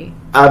lucky.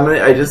 I'm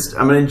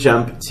gonna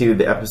jump to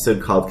the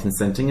episode called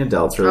 "Consenting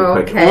Adults"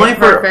 really quick.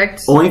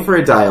 Perfect. Only for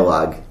a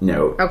dialogue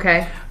note.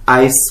 Okay.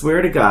 I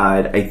swear to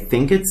God, I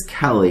think it's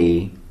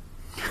Kelly.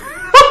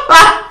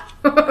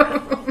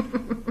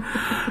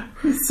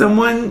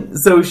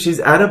 So she's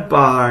at a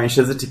bar and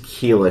she has a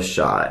tequila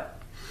shot.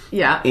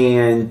 Yeah.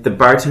 And the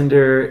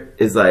bartender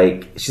is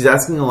like, she's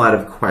asking a lot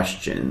of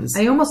questions.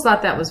 I almost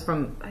thought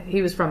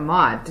he was from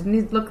Maude. Didn't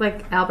he look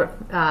like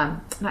Albert,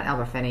 not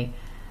Albert Finney.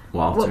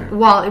 Walter.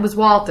 Well, it was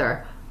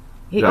Walter.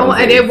 I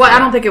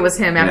don't think it was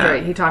him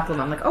after he talked to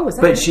him. I'm like, oh, is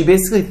that him? She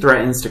basically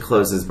threatens to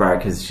close his bar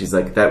because she's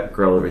like, that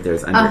girl over there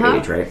is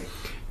underage, right?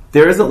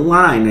 There is a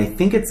line, I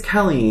think it's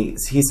Kelly,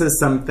 he says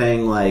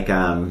something like,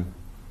 what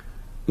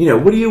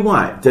do you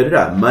want?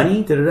 Da-da-da,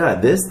 money?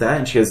 Da-da-da, this, that.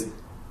 And she goes,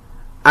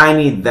 I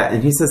need that.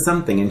 And he says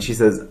something, and she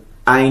says,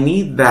 I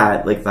need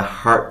that, like the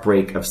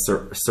heartbreak of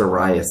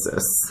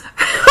psoriasis.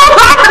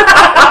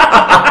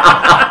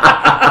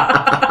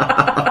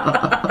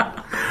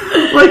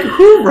 Like,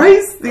 who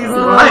writes these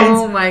lines?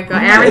 Oh my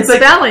god, Aaron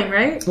Spelling,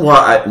 right?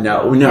 Well,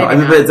 no. I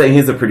mean, but it's like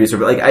he's a producer,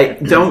 but like, I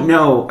don't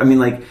know. I mean,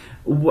 like,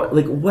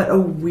 what a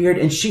weird.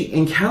 And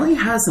Kelly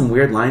has some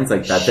weird lines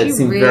like that that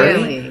seem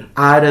very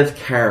out of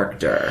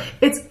character.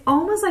 It's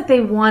almost like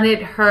they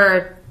wanted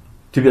her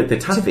to be like the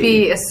toughie, to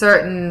be a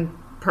certain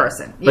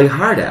person, like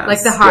hard ass,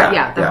 like the hard,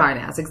 hard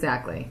ass,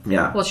 exactly.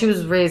 Yeah. Well, she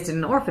was raised in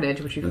an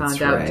orphanage, which we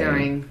found out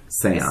during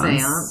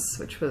seance,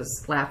 which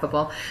was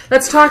laughable.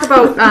 Let's talk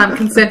about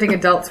consenting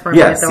adults for a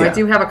minute, though. I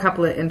do have a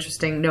couple of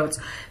interesting notes.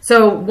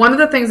 So one of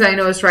the things I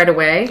noticed right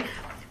away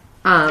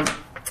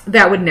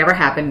that would never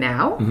happen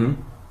now. Mm-hmm.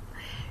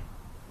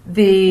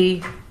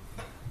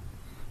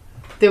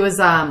 There was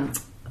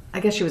I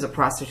guess she was a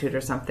prostitute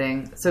or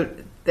something. So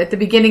at the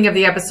beginning of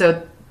the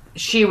episode,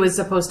 she was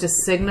supposed to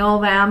signal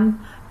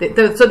them.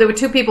 So there were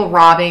two people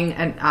robbing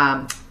an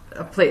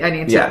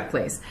antique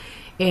place,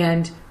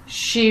 and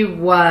she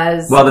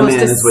was supposed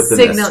to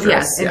signal.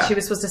 And she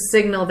was supposed to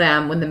signal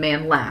them when the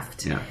man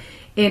left. Yeah.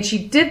 And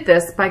she did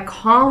this by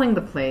calling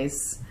the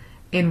place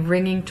and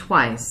ringing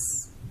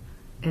twice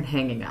and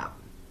hanging up.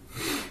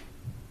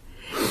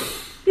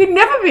 You'd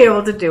never be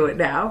able to do it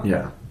now.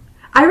 Yeah.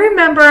 I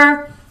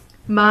remember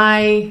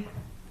my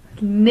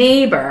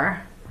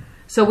neighbor.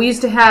 So we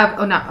used to have,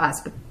 not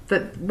us,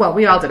 but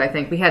we all did, I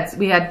think. We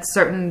had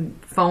certain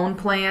phone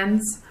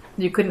plans.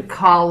 You couldn't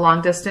call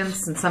long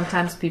distance, and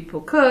sometimes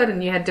people could,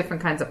 and you had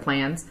different kinds of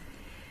plans.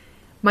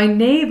 My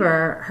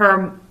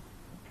neighbor,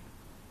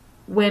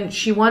 when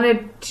she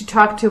wanted to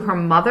talk to her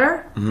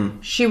mother,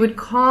 she would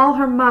call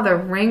her mother,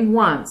 ring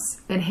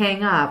once, and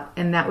hang up,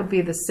 and that would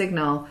be the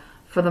signal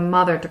for the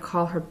mother to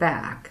call her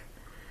back.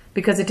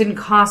 Because it didn't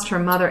cost her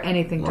mother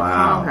anything to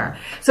call her.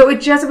 So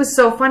it was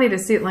so funny to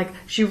see it. Like,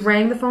 she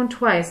rang the phone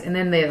twice, and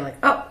then they're like,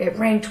 oh, it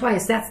rang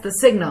twice. That's the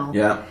signal.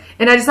 Yeah.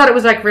 And I just thought it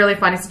was, like, really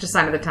funny. Such a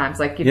sign of the times.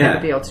 Like, you'd never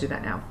be able to do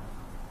that now.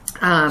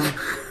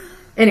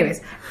 Anyways.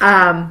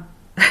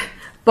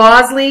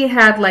 Bosley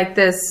had, like,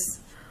 this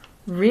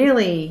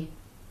really...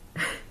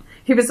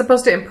 he was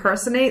supposed to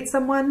impersonate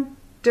someone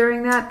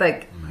during that.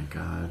 Like, oh, my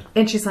God.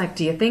 And she's like,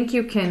 do you think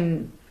you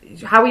can...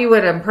 How you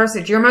would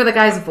impersonate? Do you remember the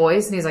guy's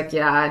voice? And he's like,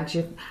 yeah. And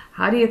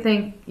how do you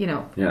think,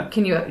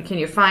 can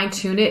you fine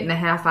tune it in a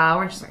half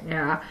hour? And she's like,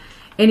 yeah.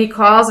 And he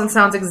calls and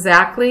sounds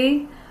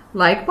exactly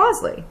like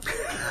Bosley.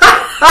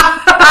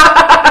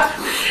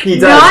 He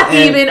does. Not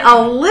and even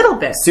a little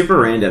bit. super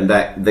random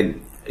that the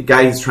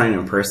guy he's trying to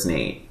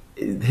impersonate,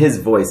 his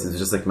voice is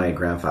just like my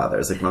grandfather.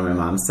 It's like on my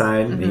mom's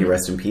side. May he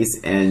rest in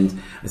peace.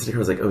 And I said to her, I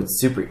was like, oh,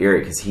 it's super eerie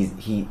because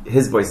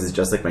his voice is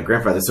just like my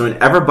grandfather. So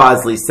whenever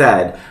Bosley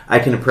said, I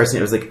can impersonate,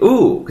 I was like,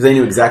 ooh, because I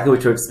knew exactly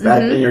what to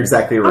expect, and you're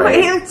exactly right.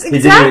 It's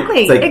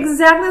exactly like,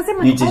 exactly the same.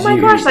 Like, oh my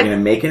gosh, you're going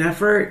to make an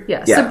effort?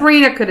 Yeah,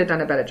 Sabrina could have done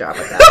a better job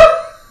with that.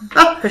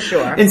 For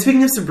sure. And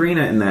speaking of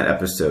Sabrina in that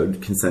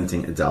episode,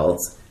 Consenting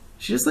Adults,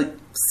 she just like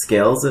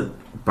scales a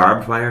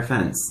barbed wire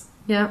fence.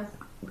 Yeah.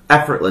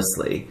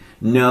 Effortlessly.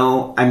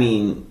 No, I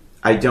mean,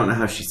 I don't know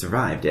how she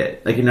survived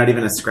it. Like, not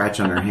even a scratch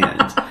on her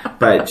hand.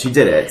 But she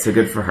did it, so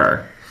good for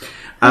her.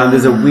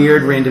 There's a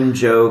weird random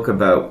joke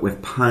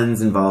with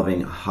puns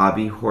involving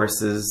hobby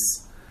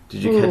horses.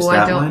 Did you catch that one?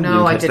 I don't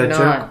know. I did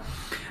not.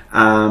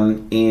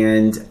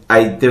 And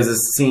there's a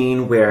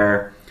scene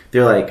where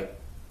they're like,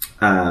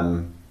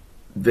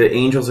 the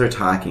angels are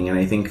talking, and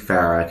I think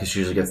Farrah, because she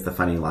usually gets the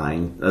funny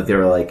line, they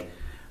were like,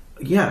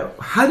 yeah,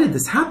 how did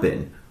this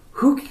happen?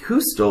 Who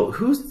stole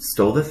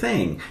the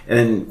thing? And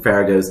then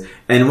Farrah goes,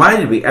 and why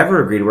did we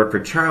ever agree to work for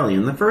Charlie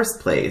in the first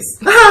place?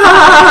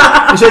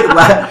 Farrah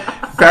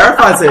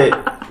Fawcett,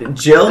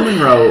 Jill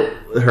Monroe,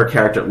 her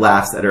character,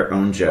 laughs at her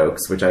own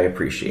jokes, which I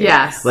appreciate.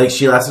 Yes. Like,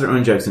 she laughs at her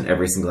own jokes in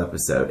every single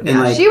episode. Yeah,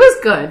 and like, she was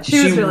good.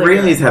 She was really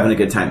good. is having a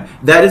good time.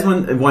 That is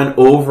one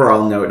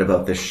overall note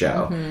about this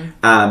show.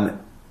 Mm-hmm.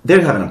 They're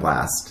having a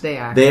blast. They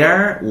are. They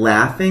are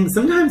laughing.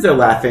 Sometimes they're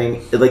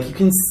laughing, like, you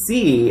can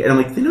see, and I'm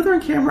like, they know they're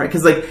on camera.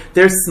 Because, like,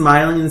 they're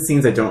smiling in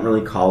scenes that don't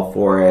really call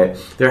for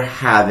it. They're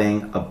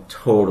having a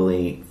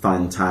totally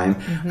fun time.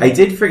 Mm-hmm. I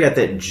did forget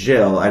that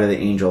Jill, out of the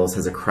Angels,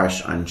 has a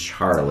crush on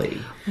Charlie.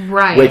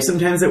 Right. Which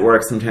sometimes it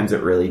works, sometimes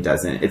it really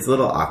doesn't. It's a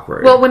little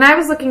awkward. Well, when I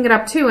was looking it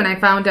up, too, and I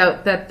found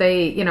out that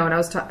they, when I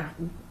was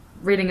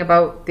reading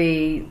about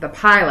the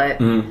pilot...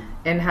 Mm-hmm.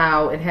 And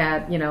how it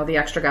had, the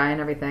extra guy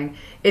and everything.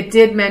 It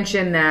did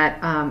mention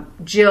that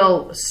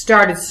Jill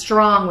started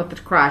strong with the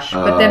crush,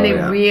 but then they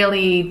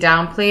really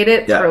downplayed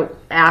it through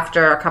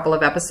after a couple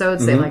of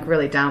episodes. Mm-hmm. They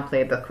really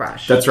downplayed the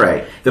crush. That's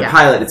right. The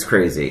pilot, it's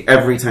crazy.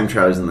 Every time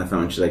Charlie's on the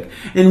phone, she's like,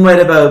 "And what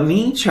about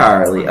me,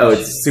 Charlie?" Oh,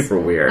 it's super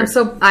weird.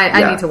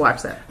 I need to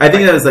watch that. I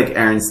think that was like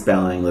Aaron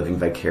Spelling living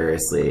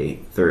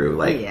vicariously through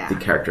the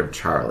character of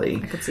Charlie.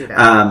 I could see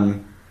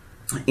that.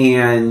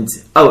 And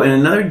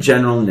another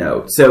general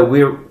note. So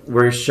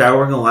we're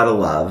showering a lot of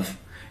love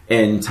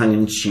and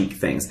tongue-in-cheek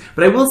things.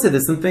 But I will say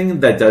there's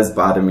something that does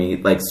bother me,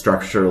 like,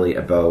 structurally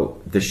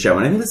about the show.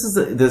 And I think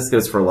this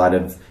goes for a lot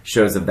of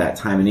shows of that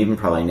time, and even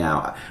probably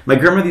now. My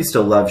grandmother used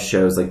to love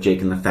shows like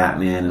Jake and the Fat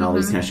Man and all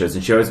these kind of shows.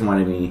 And she always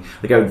wanted me,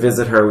 like, I would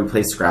visit her, we'd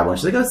play Scrabble, and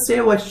she's like, oh, stay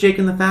and watch Jake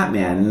and the Fat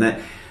Man.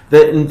 And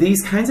in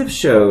these kinds of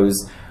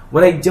shows,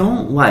 what I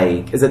don't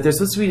like is that they're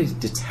supposed to be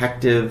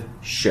detective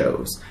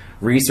shows,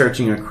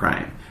 researching a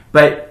crime.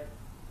 But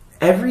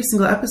every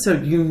single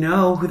episode, you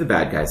know who the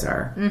bad guys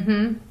are.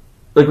 Mm-hmm.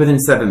 Like, within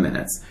 7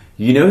 minutes.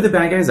 You know who the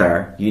bad guys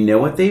are. You know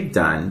what they've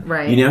done.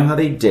 Right. You know how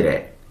they did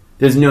it.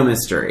 There's no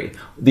mystery.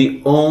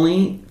 The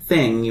only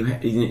thing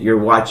you're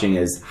watching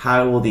is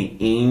how will the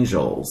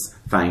angels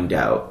find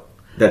out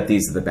that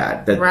these are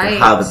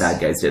how the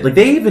bad guys did. Like,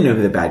 they even know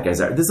who the bad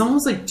guys are. There's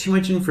almost, like, too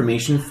much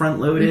information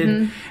front-loaded.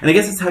 Mm-hmm. And I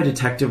guess that's how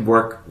detective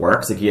work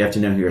works. Like, you have to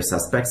know who your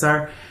suspects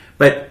are.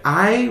 But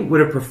I would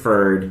have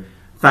preferred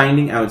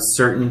finding out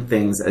certain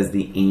things as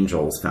the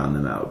angels found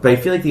them out. But I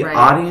feel like the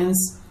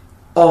audience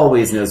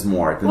always knows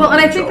more than the angels.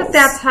 And I think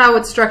that's how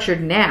it's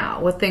structured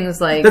now with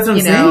things like, that's what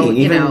I'm saying.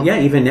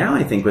 Even now,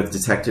 I think with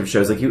detective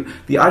shows, like,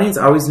 the audience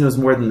always knows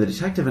more than the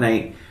detective.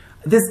 And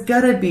there's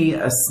gotta be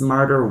a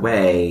smarter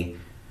way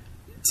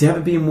to have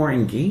it be more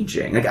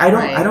engaging. Like,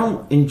 I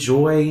don't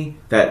enjoy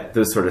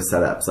those sort of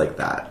setups like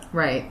that.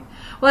 Right.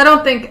 Well, I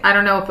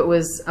don't know if it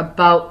was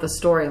about the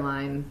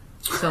storyline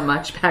so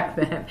much back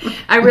then.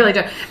 I really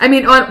don't. I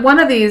mean, on one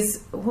of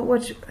these,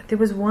 there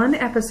was one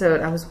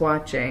episode I was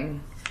watching.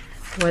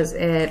 Was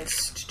it?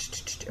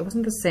 It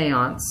wasn't the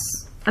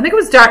Seance. I think it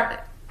was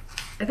Dark.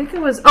 I think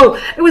it was.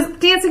 Oh, it was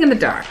Dancing in the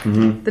Dark.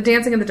 Mm-hmm. The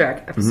Dancing in the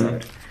Dark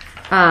episode.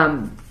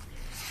 Mm-hmm.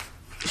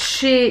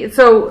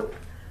 So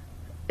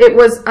it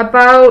was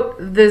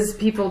about these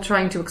people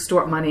trying to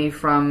extort money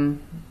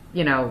from,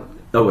 a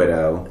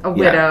widow.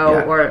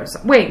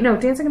 Wait, no,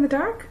 Dancing in the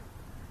Dark.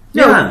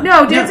 Dancing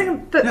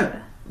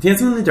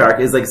in the Dark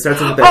is like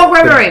starts with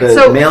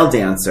the male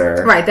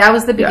dancer. Right, that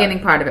was the beginning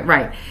part of it,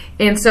 right.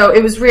 And so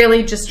it was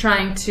really just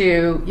trying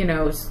to,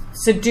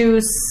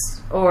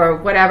 seduce or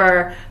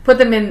whatever, put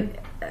them in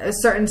a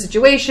certain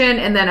situation,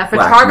 and then a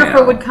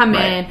photographer would come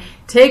in,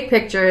 take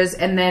pictures,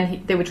 and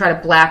then they would try to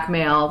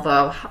blackmail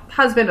the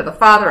husband or the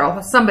father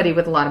or somebody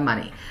with a lot of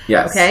money.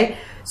 Yes. Okay?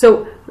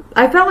 So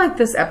I felt like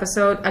this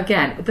episode,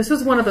 again, this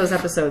was one of those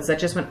episodes that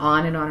just went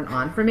on and on and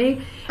on for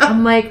me.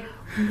 I'm like,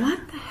 what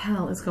the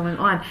hell is going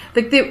on?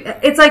 Like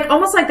it's like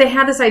almost like they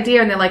had this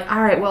idea and they're like,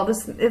 all right, well,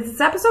 this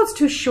episode's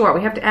too short.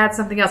 We have to add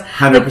something else.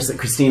 100%,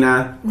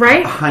 Christina.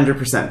 Right?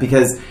 100%.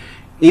 Because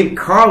Even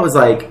Carl was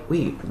like,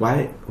 wait,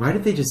 why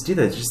did they just do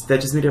that? That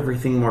just made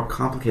everything more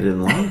complicated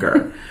and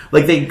longer.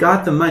 Like, they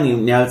got the money,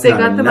 now it's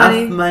not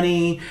enough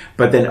money.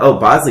 But then,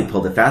 Bosley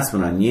pulled a fast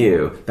one on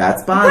you.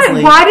 That's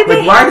Bosley. Why did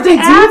they why did they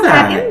do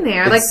that in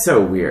there? It's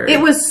so weird.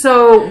 It was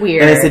so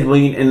weird. And I said,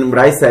 and what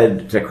I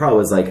said to Carl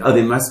was like,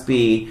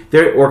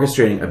 they're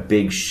orchestrating a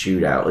big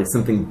shootout. Like,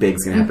 something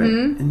big's going to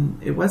happen.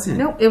 And it wasn't.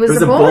 No, it was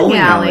a bowling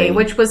alley,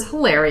 which was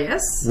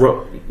hilarious.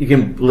 You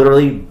can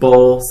literally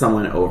bowl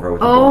someone over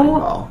with a bowling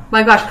ball.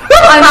 My gosh.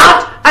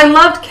 I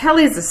loved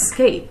Kelly's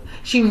escape.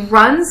 She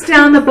runs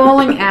down the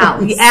bowling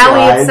alley, the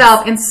alley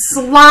itself, and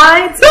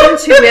slides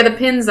into where the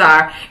pins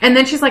are. And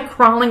then she's like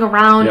crawling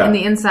around in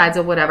the insides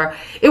or whatever.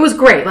 It was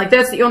great. Like,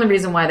 that's the only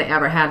reason why they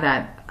ever had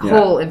that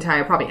whole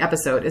entire probably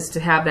episode, is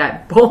to have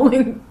that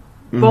bowling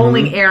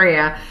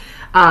area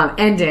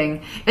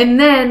ending. And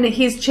then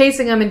he's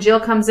chasing him, and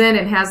Jill comes in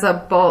and has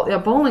a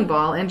bowling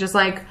ball, and just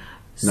like,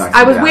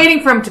 I was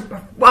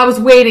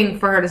waiting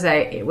for her to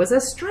say it was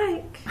a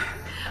strike.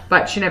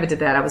 But she never did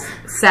that. I was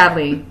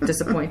sadly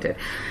disappointed.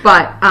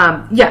 But,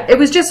 it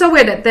was just so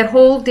weird, that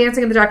whole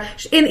dancing in the dark.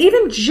 And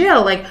even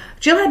Jill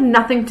had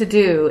nothing to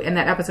do in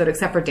that episode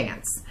except for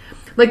dance.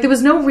 Like, there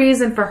was no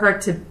reason for her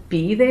to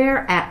be there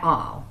at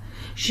all.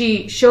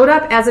 She showed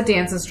up as a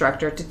dance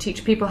instructor to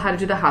teach people how to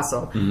do the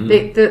hustle.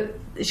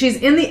 Mm-hmm. She's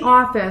in the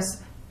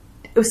office,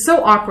 it was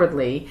so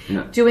awkwardly,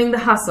 doing the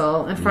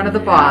hustle in front of the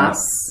boss.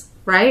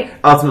 Right?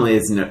 Ultimately,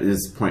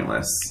 it's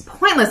pointless.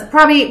 Pointless.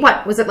 Probably,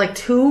 was it like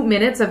 2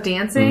 minutes of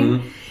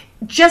dancing?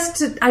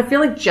 Mm-hmm. I feel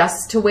like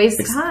just to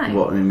waste time.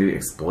 Well, I mean, maybe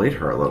exploit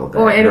her a little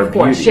bit. And of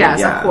course,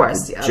 yes, of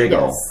course.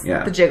 Jiggle. Yes,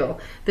 yeah. The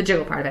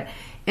jiggle part of it.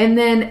 And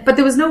then, but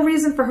there was no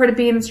reason for her to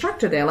be an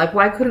instructor there. Like,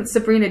 why couldn't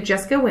Sabrina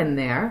just go in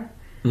there?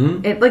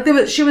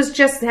 Mm-hmm. She was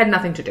just had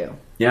nothing to do.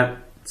 Yeah.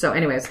 So,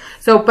 anyways.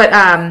 So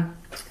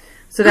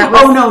that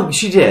was... Oh, no,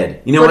 she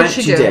did. You know what?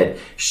 She did.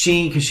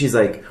 Because she's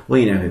like, well,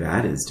 you know who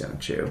that is,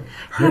 don't you?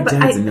 Her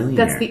dad's a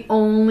millionaire. That's the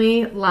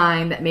only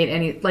line that made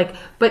any...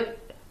 but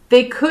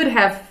they could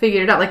have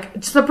figured it out.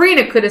 Like,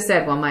 Sabrina could have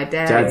said, well, my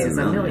dad's is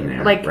a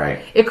millionaire. Like,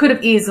 right. It could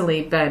have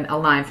easily been a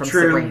line from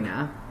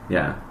Sabrina.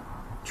 Yeah,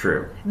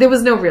 true. There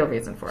was no real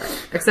reason for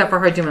it, except for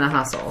her doing the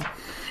hustle.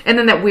 And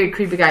then that weird,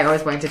 creepy guy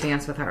always wanted to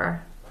dance with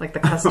her. Like the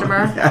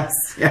customer. Yes.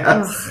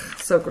 Ugh,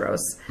 so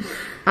gross.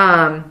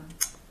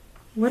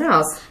 What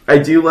else? I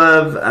do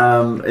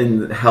love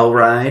in Hell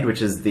Ride,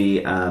 which is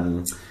the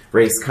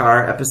race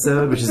car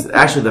episode, which is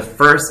actually the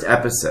first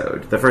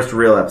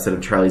real episode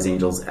of Charlie's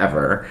Angels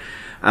ever,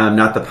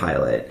 not the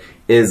pilot,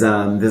 is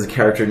there's a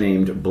character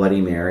named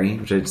Bloody Mary,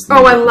 which I just I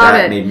love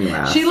it. Made me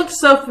laugh. She looked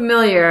so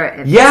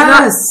familiar.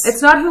 Yes!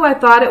 It's not who I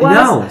thought it was.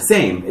 No,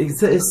 same.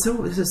 This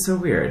is so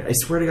weird. I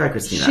swear to God,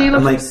 Christina. She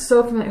looks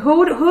so familiar.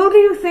 Who do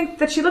you think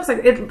that she looks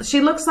like?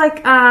 She looks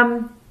like...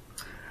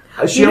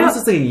 She almost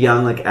looks like a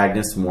young, like,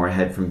 Agnes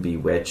Moorehead from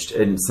Bewitched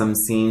in some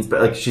scenes, but,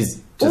 like, she's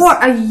just... Or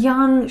a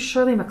young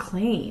Shirley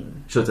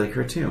MacLaine. She looks like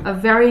her, too. A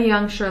very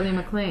young Shirley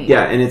MacLaine.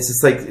 Yeah, and it's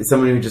just, like,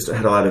 someone who just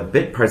had a lot of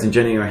bit parts, and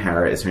Jenny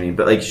O'Hara is her name,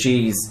 but, like,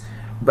 she's...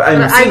 But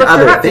I'm seeing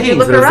other things. Did you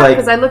look her up?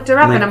 Because I looked her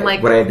up, and I'm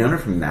like... Would I have known her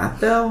from that,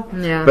 though?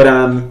 Yeah. But,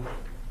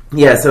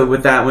 so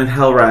with that, with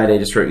Hell Ride, I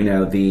just wrote,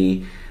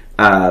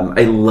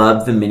 I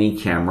love the mini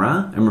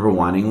camera. I remember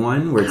wanting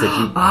one, where it's like,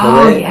 you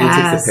pull it, and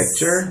it takes a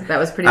picture. That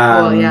was pretty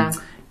cool, yeah.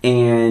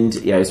 And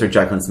I sort of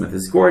Jacqueline Smith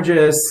is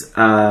gorgeous.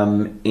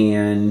 And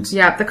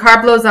the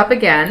car blows up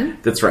again.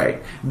 That's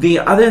right. The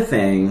other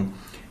thing,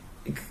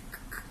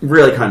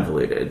 really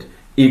convoluted.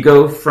 You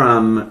go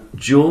from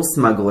jewel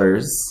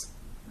smugglers,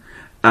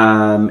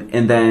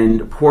 and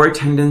then poor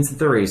attendants at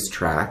the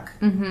racetrack,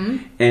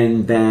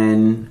 and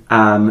then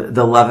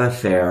the love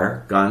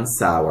affair gone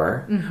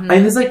sour. Mm-hmm. I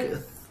mean, there's like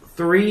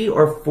 3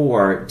 or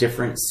 4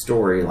 different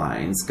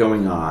storylines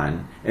going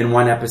on in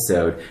one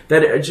episode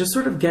that just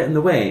sort of get in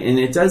the way. And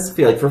it does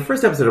feel like, for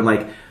first episode, I'm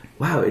like,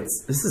 wow,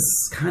 this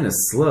is kind of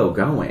slow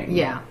going.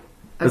 Yeah.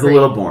 It was a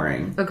little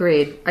boring.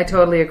 Agreed. I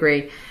totally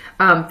agree.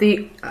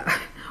 The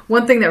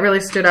one thing that really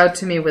stood out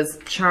to me was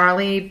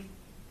Charlie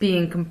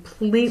being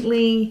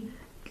completely,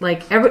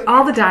 like,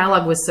 all the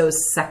dialogue was so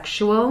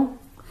sexual.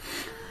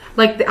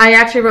 Like, I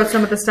actually wrote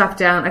some of the stuff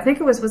down. I think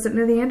was it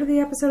near the end of the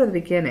episode or the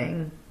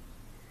beginning?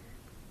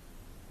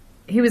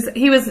 He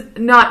was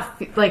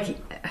not, like,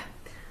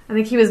 I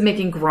think he was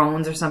making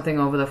groans or something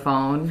over the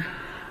phone.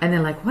 And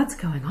they're like, what's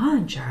going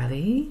on,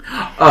 Charlie?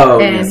 Oh,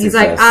 and yes, he's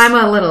like, I'm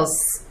a little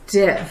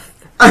stiff.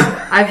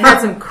 I've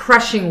had some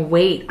crushing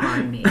weight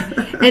on me.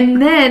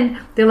 And then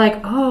they're like,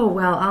 oh,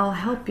 well, I'll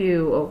help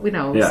you.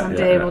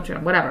 Someday we'll do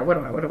whatever, what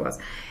it was.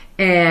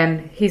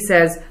 And he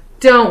says,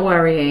 don't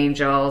worry,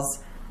 angels.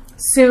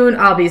 Soon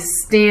I'll be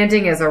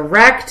standing as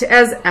erect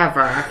as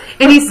ever.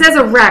 And he says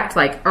erect,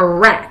 like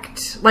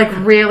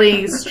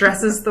really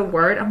stresses the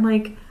word. I'm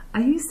like, are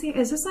you serious?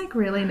 Is this like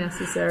really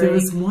necessary? There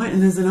was one,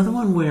 and there's another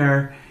one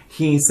where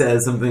he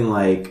says something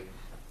like,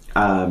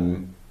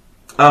 I'm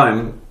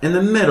in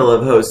the middle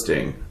of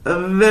hosting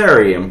a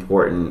very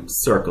important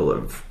circle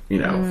of,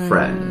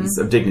 friends,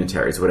 of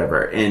dignitaries,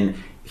 whatever. And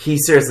he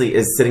seriously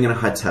is sitting in a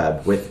hot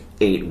tub with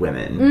 8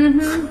 women.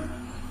 Mm-hmm.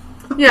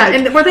 Yeah,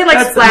 and were they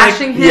like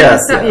splashing him? Yes,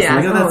 and stuff? yes. Yeah,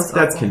 Like, oh, that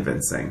that's was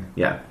convincing.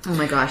 Yeah. Oh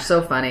my gosh,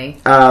 so funny.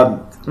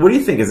 What do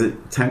you think? Is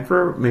it time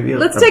for maybe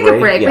Let's take a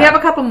break. Yeah. We have a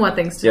couple more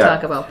things to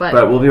talk about, but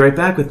we'll be right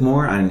back with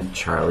more on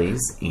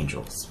Charlie's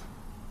Angels.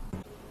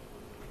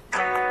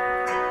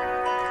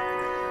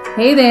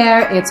 Hey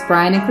there, it's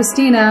Brian and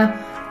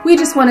Christina. We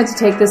just wanted to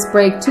take this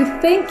break to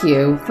thank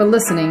you for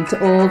listening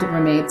to Old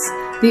Roommates,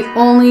 the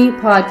only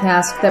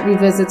podcast that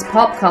revisits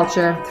pulp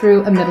culture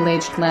through a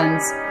middle-aged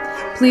lens.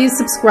 Please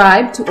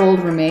subscribe to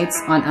Old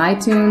Roommates on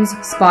iTunes,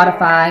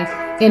 Spotify,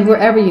 and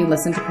wherever you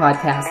listen to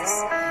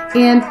podcasts.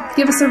 And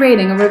give us a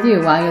rating or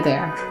review while you're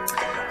there.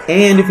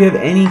 And if you have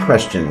any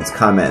questions,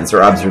 comments,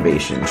 or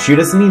observations, shoot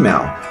us an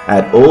email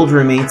at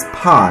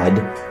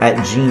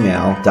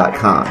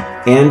oldroommatespod@gmail.com.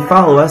 And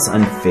follow us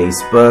on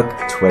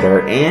Facebook,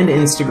 Twitter, and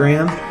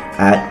Instagram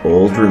at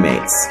Old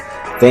Roommates.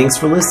 Thanks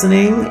for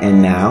listening,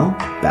 and now,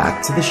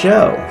 back to the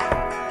show.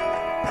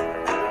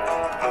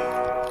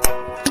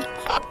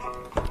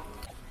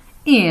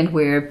 And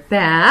we're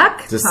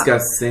back.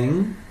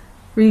 Discussing,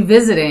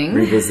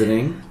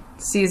 Revisiting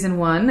Season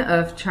 1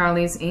 of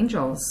Charlie's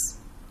Angels.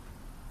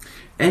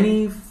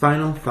 Any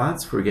final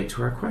thoughts before we get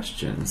to our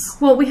questions?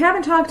 Well, we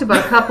haven't talked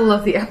about a couple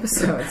of the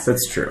episodes.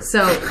 That's true.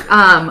 So,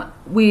 I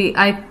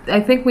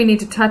think we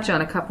need to touch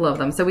on a couple of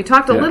them. So we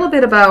talked a little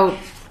bit about,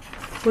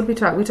 what did we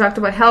talk? We talked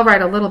about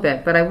Hellride a little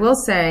bit, but I will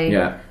say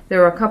there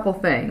were a couple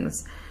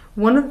things.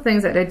 One of the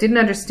things that I didn't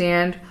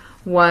understand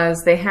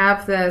was they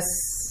have this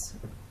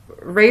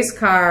race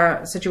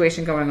car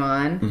situation going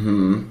on.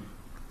 Mm-hmm.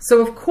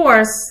 So, of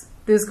course,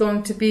 there's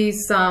going to be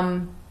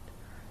some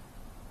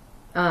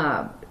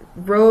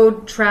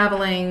road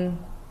traveling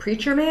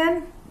preacher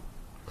man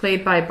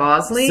played by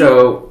Bosley.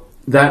 So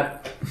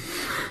that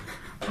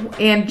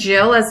and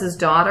Jill as his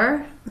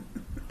daughter.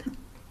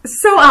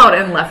 So out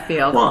in left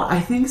field. Well, I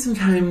think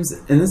sometimes,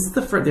 and this is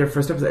their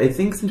first episode. I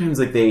think sometimes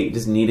like they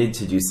just needed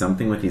to do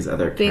something with these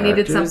other characters. They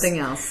needed something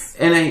else,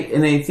 and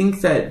I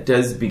think that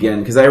does begin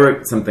because I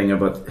wrote something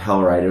about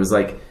Hellride. It was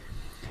like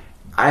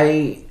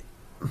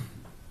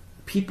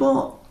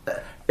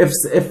if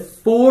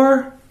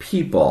 4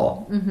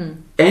 people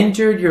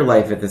entered your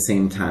life at the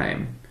same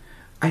time,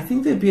 I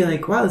think they'd be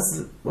like, wow,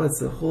 this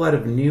is a whole lot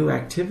of new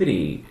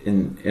activity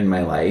in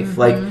my life.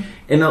 Like,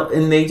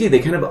 and they do. They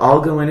kind of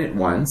all go in at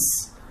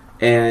once.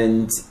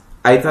 And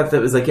I thought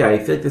that was like, I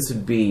feel like this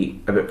would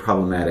be a bit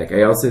problematic.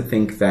 I also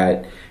think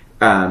that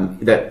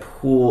the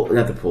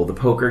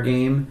poker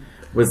game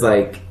was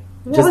like...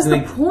 What was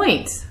the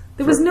point?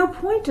 There was no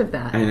point of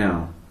that. I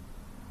know.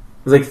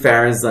 It was like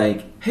Farrah's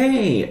like,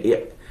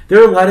 hey... There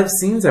were a lot of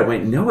scenes that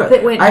went nowhere.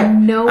 That went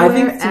nowhere. I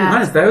think, to be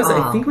honest, that was,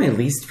 all. I think, my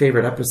least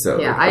favorite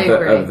episode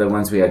of the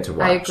ones we had to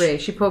watch. I agree.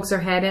 She pokes her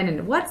head in,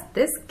 and what's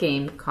this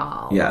game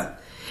called? Yeah.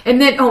 And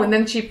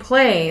then she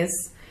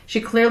plays. She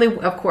clearly,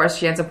 of course,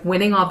 she ends up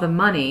winning all the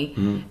money,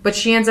 but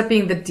she ends up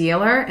being the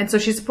dealer. And so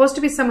she's supposed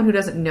to be someone who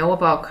doesn't know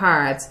about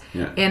cards.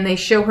 Yeah. And they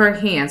show her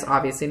hands,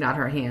 obviously not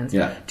her hands,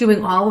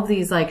 doing all of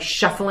these like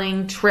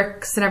shuffling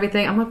tricks and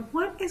everything. I'm like,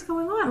 what is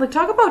going on? Like,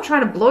 talk about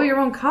trying to blow your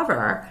own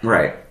cover.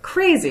 Right.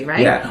 Crazy,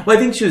 right? Yeah. Well, I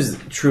think she was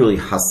truly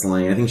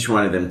hustling. I think she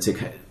wanted them to,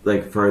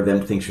 like, for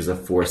them to think she was a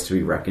force to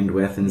be reckoned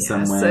with in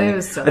some way.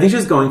 I think she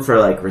was going for,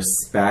 like,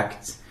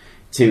 respect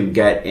to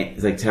get,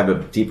 like, to have a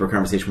deeper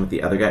conversation with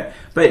the other guy.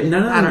 But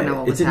none of them, I don't know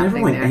what was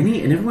happening there.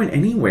 It never went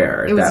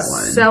anywhere, it was that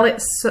one.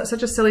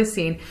 Such a silly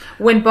scene.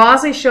 When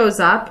Bosley shows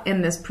up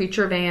in this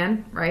preacher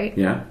van, right?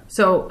 Yeah.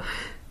 So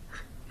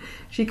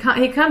he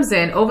comes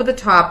in, over the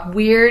top,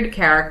 weird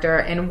character,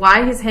 and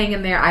why he's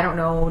hanging there, I don't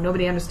know.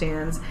 Nobody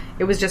understands.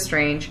 It was just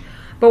strange.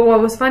 But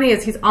what was funny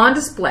is he's on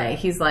display.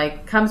 He's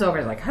like, comes over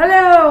and like,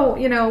 hello,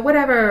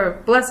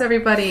 whatever, bless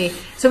everybody.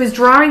 So he's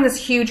drawing this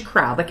huge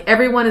crowd. Like,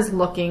 everyone is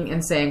looking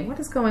and saying, what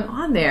is going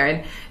on there?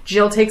 And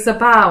Jill takes a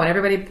bow, and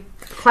everybody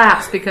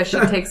claps because she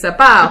takes a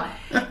bow.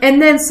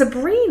 And then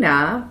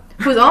Sabrina,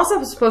 who's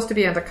also supposed to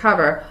be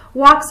undercover,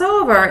 walks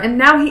over, and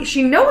now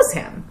she knows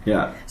him.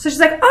 Yeah. So she's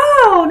like,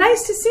 oh,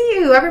 nice to see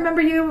you. I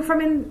remember you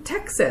from in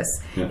Texas.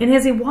 Yeah. And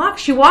as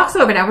she walks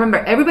over. Now, remember,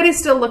 everybody's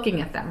still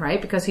looking at them,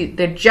 right? Because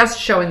they're just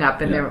showing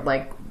up, and they're,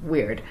 like,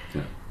 weird.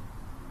 Yeah.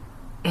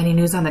 Any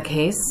news on the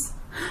case?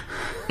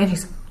 And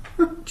he's,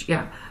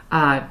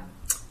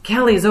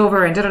 Kelly's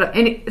over, and da-da-da.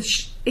 And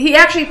he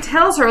actually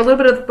tells her a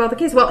little bit about the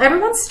case. Well,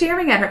 everyone's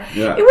staring at her.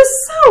 Yeah. It was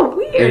so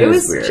weird. It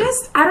was weird.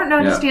 Just, I don't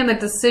understand the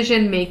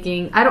decision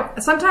making.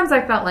 Sometimes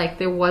I felt like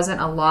there wasn't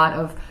a lot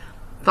of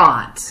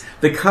thought.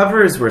 The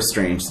covers were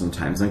strange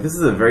sometimes. Like, this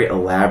is a very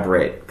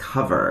elaborate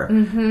cover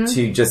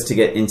to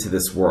get into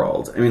this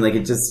world. I mean, like,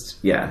 it just,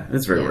 it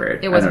was very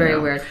weird. It was very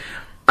weird.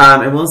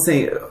 I will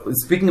say,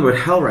 speaking about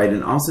Hellride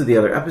and also the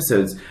other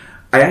episodes,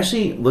 I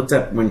actually looked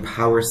up when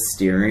power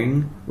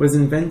steering was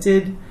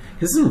invented.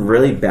 There's some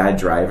really bad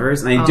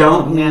drivers, and I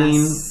don't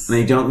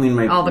mean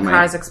my all the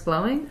cars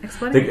exploding.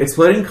 The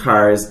exploding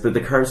cars, but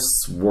the cars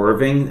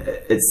swerving.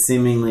 It's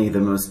seemingly the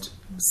most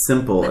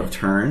simple of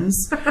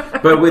turns,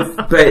 but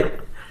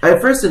At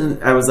first,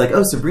 I was like,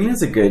 oh,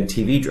 Sabrina's a good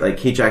TV, like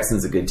Kate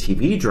Jackson's a good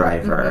TV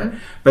driver.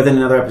 But then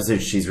another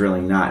episode, she's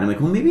really not. And I'm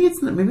like, well, maybe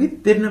it's not, maybe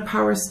they didn't have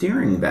power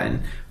steering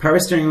then. Power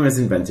steering was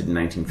invented in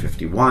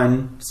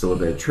 1951. Still a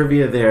bit of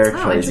trivia there.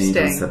 Charlie's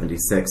Angels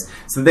 76.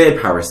 So they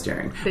had power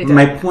steering.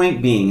 My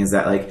point being is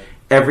that like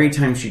every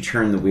time she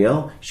turned the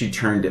wheel, she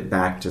turned it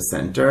back to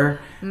center.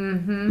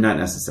 Not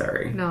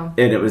necessary. No.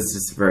 And it was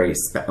just very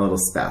a little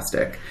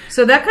spastic.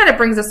 So that kind of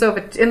brings us over.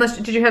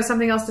 Did you have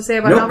something else to say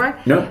about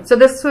Hellride? Nope. So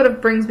this sort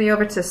of brings me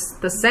over to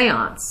the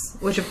seance,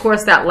 which of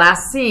course that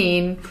last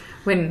scene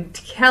when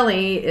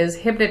Kelly is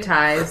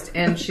hypnotized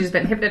and she's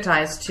been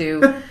hypnotized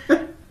to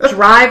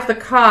drive the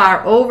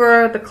car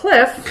over the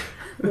cliff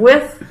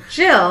with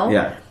Jill.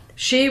 Yeah.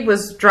 She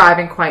was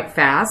driving quite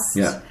fast.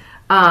 Yeah.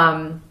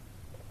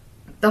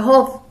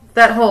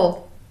 That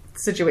whole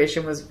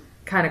situation was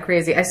kind of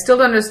crazy. I still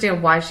don't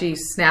understand why she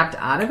snapped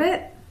out of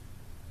it.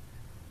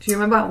 Do you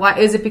remember why?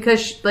 Is it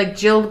because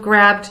Jill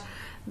grabbed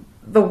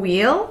the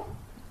wheel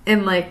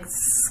and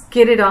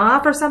skidded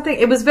off or something?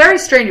 It was very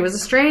strange. It was a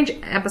strange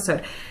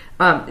episode.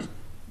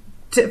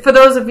 For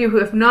those of you who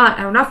are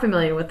not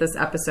familiar with this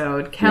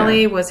episode,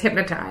 Kelly was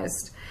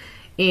hypnotized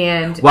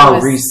and while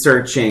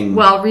researching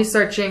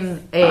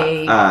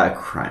a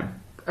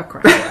crime.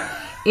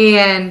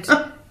 And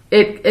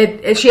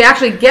she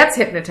actually gets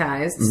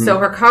hypnotized, so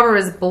her cover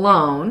is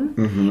blown,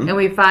 and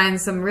we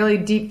find some really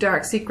deep,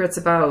 dark secrets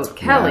about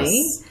Kelly,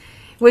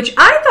 which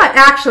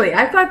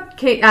I thought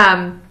Kate,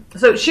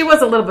 so she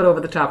was a little bit over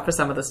the top for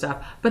some of the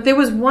stuff, but there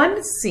was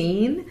one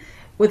scene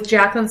with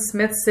Jaclyn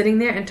Smith sitting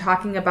there and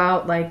talking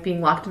about being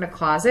locked in a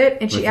closet,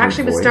 and she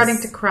actually was starting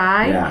to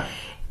cry. Yeah.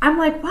 I'm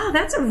like, wow,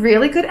 that's a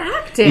really good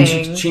acting. And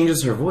she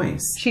changes her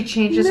voice. She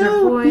changes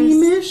her voice.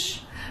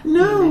 Beamish.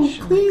 No, Beamish.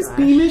 please,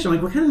 Beamish. I'm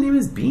like, what kind of name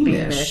is Beamish?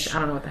 Beamish. I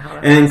don't know what the hell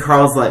that And then is.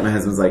 Carl's my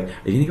husband's like, are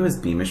you going to go as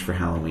Beamish for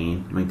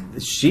Halloween? I'm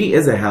like, she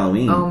is a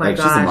Halloween. Oh my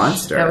gosh. She's a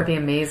monster. That would be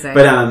amazing.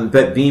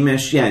 But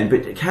Beamish, yeah.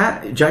 But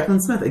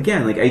Jaclyn Smith,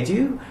 again,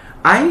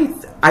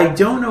 I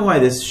don't know why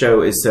this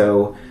show is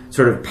so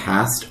sort of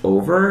passed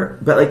over,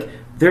 but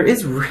there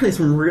is really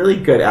some really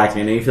good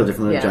acting. I know you feel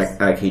differently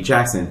with Kate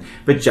Jackson,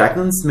 but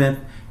Jaclyn Smith,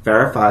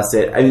 Farrah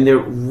Fawcett, I mean, they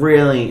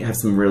really have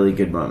some really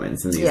good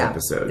moments in these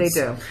episodes. They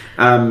do.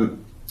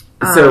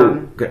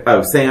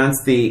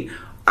 Seance,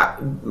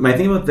 my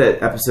thing about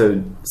the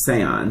episode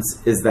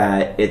Seance is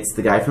that it's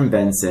the guy from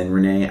Benson,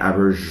 Rene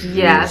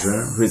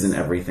Auberjonois, who's in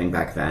everything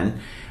back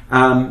then.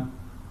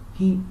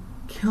 He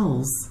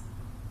kills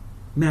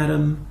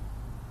Madame,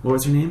 what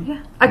was her name?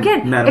 Yeah.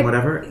 Again. Madame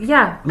whatever?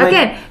 Yeah.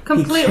 Again,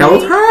 completely. He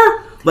killed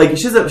her?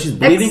 She's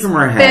bleeding from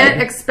her head.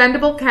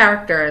 Expendable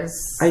characters.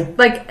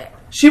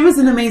 She was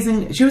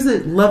she was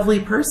a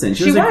lovely person.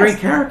 She was a great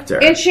character.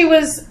 And she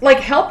was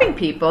helping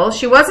people.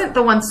 She wasn't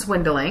the one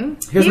swindling.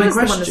 Here's my the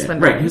one question.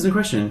 swindling. Right, here's my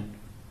question.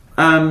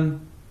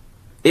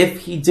 If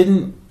he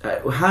didn't,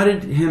 how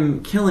did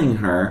him killing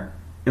her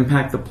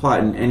impact the plot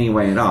in any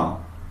way at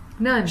all?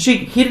 None.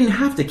 He didn't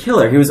have to kill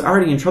her. He was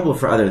already in trouble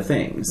for other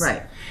things.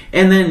 Right.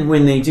 And then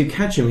when they do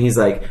catch him, he's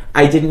like,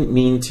 I didn't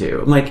mean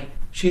to. I'm like,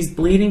 she's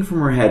bleeding from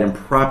her head and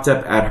propped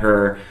up at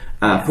her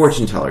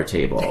fortune teller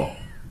table.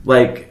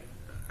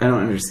 I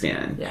don't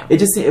understand. Yeah.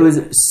 It was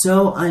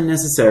so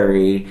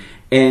unnecessary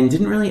and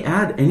didn't really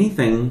add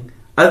anything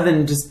other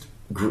than just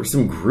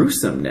some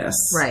gruesomeness.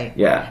 Right.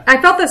 Yeah.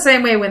 I felt the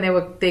same way when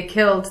they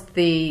killed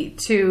the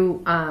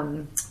two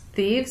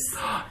thieves.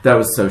 That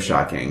was so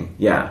shocking.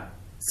 Yeah.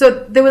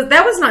 So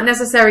that was not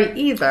necessary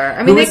either.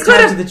 I mean, Who they was could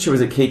tied have. to the chair?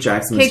 Was it Kate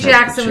Jackson? Kate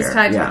Jackson was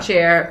tied to the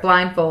chair,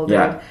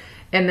 blindfolded,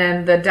 and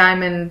then the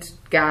Diamond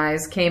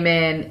guys came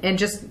in and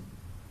just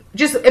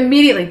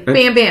immediately,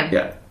 bam,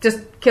 bam, just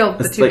killed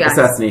the two guys,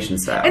 assassination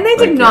style, and they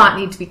did not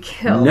need to be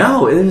killed.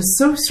 No, it was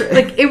so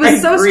strange. It was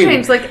so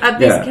strange.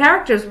 These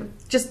characters were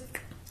just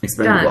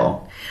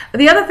expendable. Done.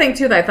 The other thing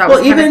too that I thought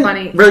was kind of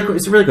funny.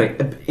 Really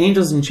quick,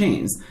 Angels in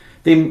Chains.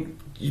 They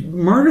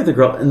murder the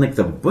girl in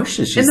the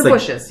bushes. She's in the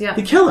bushes, yeah.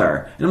 They kill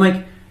her, and I'm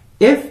like,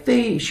 if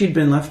she'd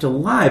been left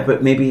alive,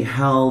 but maybe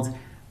held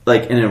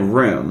in a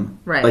room,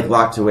 right?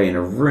 Locked away in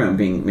a room,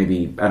 being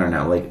maybe, I don't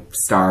know,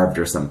 starved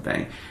or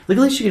something. At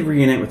least she could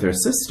reunite with her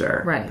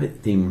sister, right?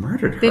 But they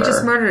murdered her. They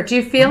just murdered her. Do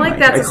you feel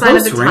that's a sign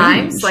of the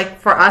times?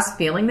 For us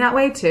feeling that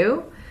way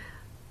too?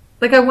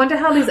 I wonder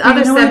how these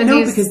other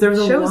 70s because there's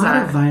a shows lot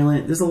are. of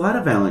violent. There's a lot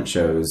of violent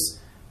shows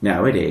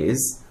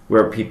nowadays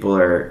where people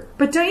are.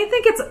 But don't you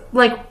think it's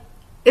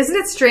isn't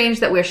it strange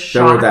that we're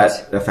shocked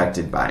that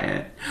affected by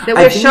it? That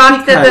we're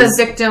shocked that the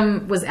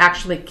victim was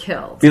actually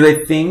killed. Because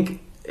I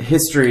think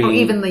history, or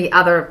even the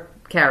other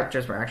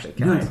characters were actually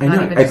killed. No,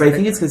 I know. I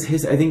think it's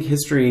because I think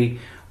history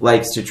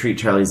likes to treat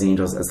Charlie's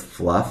Angels as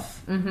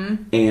fluff,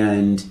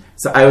 and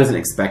so I wasn't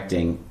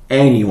expecting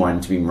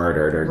anyone to be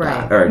murdered or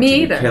die, or to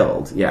be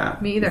killed. Yeah,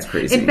 me either. It's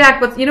crazy. In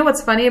fact,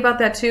 what's funny about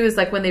that too is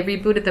when they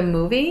rebooted the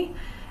movie.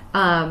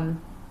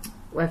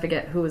 I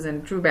forget who was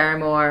in Drew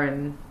Barrymore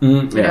and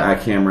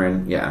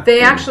Cameron. Yeah,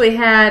 they actually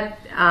had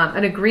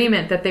an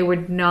agreement that they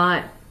would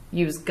not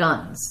use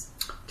guns.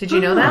 Did you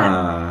know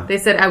that? They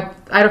said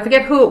I don't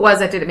forget who it was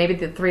that did it. Maybe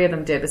the three of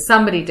them did, but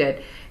somebody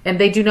did. And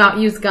they do not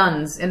use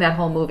guns in that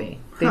whole movie.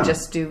 They Huh.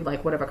 just do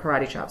like whatever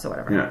karate chops or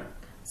whatever. Yeah.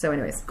 So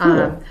anyways,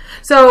 Cool.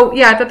 so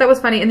yeah, I thought that was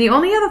funny. And the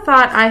only other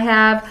thought I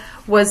have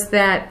was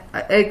that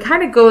it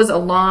kind of goes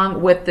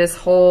along with this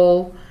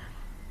whole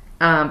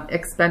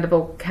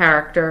expendable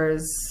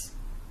characters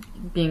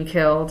being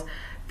killed.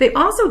 They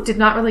also did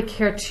not really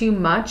care too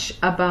much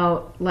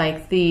about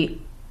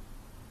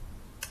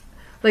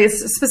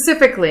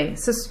specifically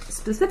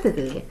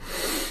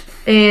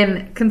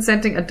in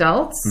consenting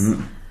adults.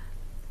 Mm-hmm.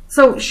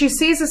 So she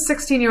sees a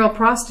 16-year-old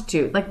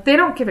prostitute. Like, they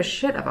don't give a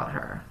shit about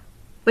her.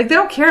 Like, they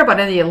don't care about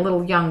any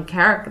little young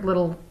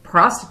little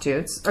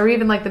prostitutes, or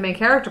even like the main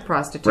character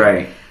prostitute.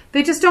 Right.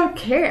 They just don't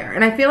care.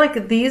 And I feel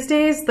like these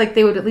days, like,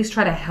 they would at least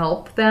try to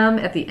help them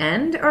at the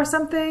end or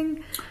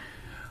something.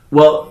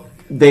 Well,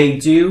 they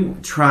do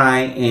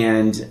try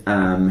and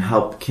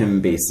help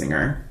Kim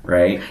Basinger,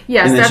 right?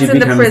 Yes, and then that's she in the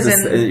becomes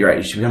prison.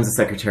 Right, she becomes a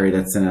secretary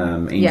that's in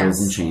Angels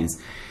Yes. in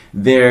Chains.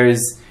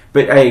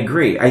 But I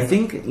agree. I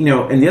think,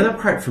 and the other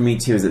part for me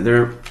too is that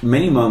there are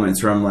many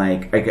moments where I'm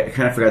like, I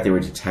kind of forgot they were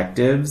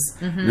detectives.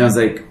 Mm-hmm. And I was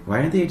like, why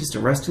aren't they just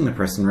arresting the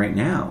person right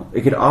now?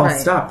 It could all Right.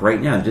 stop right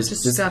now. Just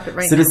stop it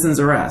right citizens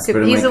arrest. Could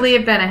But I'm like, easily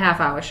have been a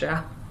half-hour show.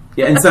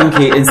 yeah, in some of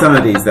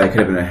these, that could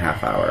have been a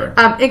half hour.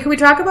 And can we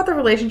talk about the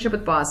relationship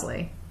with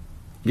Bosley?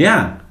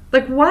 Yeah.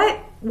 Like,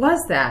 what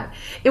was that?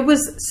 It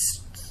was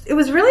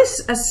really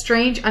a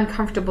strange,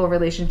 uncomfortable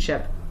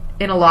relationship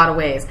in a lot of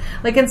ways.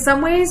 Like, in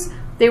some ways,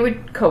 they were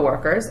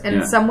coworkers, and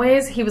Yeah. in some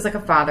ways, he was like a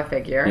father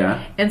figure.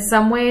 Yeah. In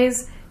some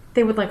ways,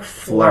 they would like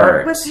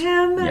flirt with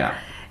him. Yeah.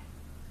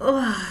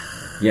 Ugh,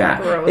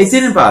 Yeah. gross. It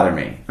didn't bother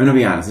me. I'm going to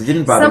be honest. It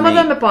didn't bother Some me. of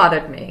them it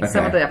bothered me. Some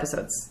Okay. of the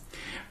episodes.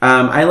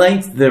 I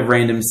liked the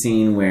random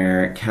scene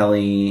where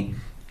Kelly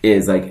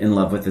is like in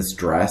love with this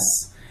dress,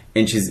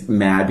 and she's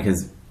mad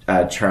because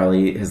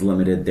Charlie has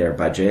limited their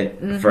budget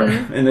for,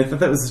 and I thought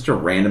that was such a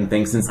random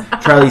thing since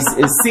Charlie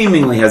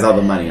seemingly has all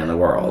the money in the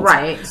world,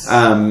 Right.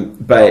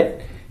 But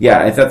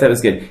yeah, I thought that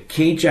was good.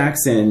 Kate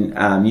Jackson,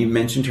 you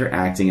mentioned her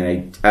acting,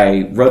 and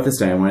I wrote this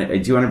down. I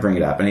do want to bring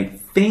it up, and I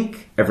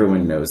think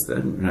everyone knows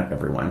that. Not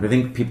everyone, but I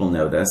think people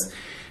know this.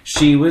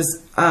 She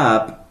was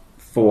up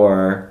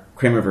for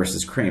Kramer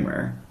versus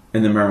Kramer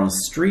in the Meryl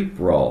Streep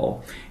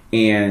role,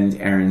 and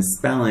Aaron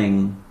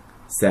Spelling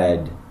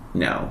said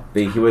no.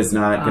 He was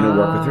not going to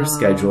work with her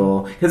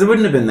schedule because it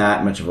wouldn't have been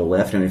that much of a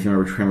lift. I mean, if you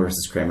remember Kramer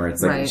versus Kramer,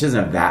 it's like Right. she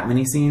doesn't have that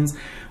many scenes.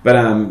 But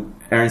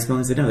Aaron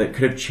Spelling said no, that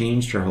could have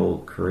changed her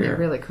whole career. It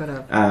really could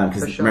have.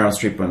 Because for sure. Meryl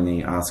Streep won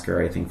the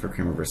Oscar, I think, for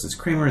Kramer versus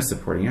Kramer as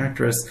supporting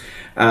actress.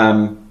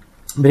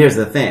 But here's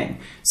the thing.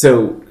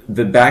 So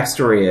the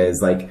backstory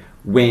is like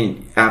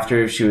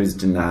after she was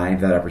denied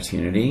that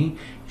opportunity,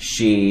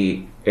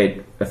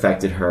 it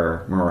affected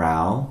her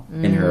morale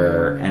and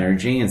her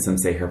energy, and some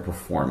say her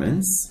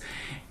performance.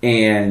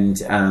 And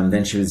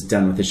then she was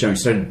done with the show, and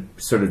she started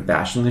sort of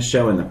bashing the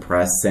show in the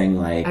press, saying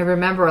like, I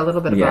remember a little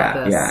bit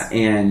about this. yeah,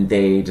 and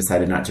they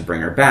decided not to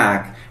bring her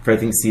back for I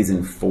think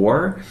season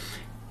 4.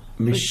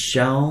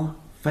 Michelle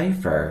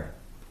Pfeiffer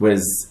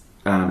was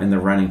in the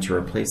running to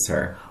replace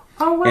her.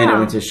 Oh, wow. And it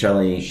went to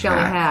Shelley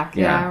Hack.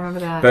 Yeah, I remember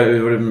that. But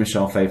it would have been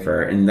Michelle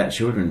Pfeiffer, and that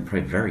she would have been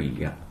probably very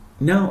young.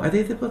 No, are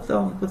they both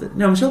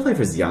no, Michelle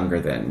Pfeiffer's younger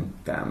than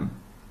them.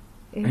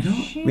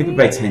 Maybe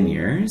by 10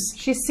 years.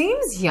 She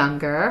seems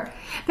younger.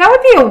 That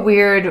would be a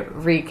weird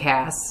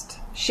recast.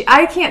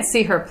 I can't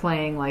see her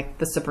playing like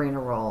the Sabrina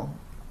role.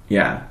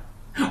 Yeah.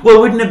 Well, it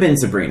wouldn't have been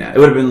Sabrina. It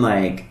would have been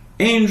like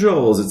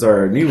Angels. It's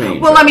our new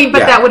Angel. Well, I mean, but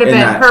Yeah, that would have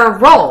and been her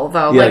role,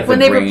 though. Yeah, like when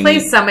the they brainy-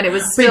 replaced someone, it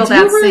was still Wait, do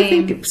you that really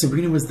same. think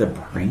Sabrina was the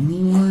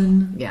brainy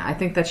one? Yeah, I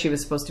think that she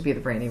was supposed to be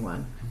the brainy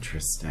one.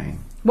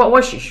 Interesting. What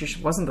was she?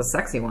 She wasn't the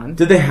sexy one.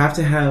 Did they have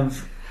to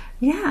have?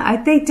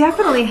 Yeah, they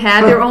definitely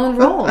had their own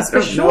roles for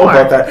I don't sure. know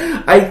about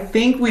that. I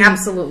think we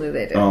Absolutely,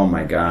 they did. Oh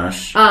my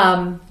gosh.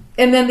 And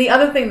then the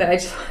other thing that I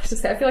just wanted to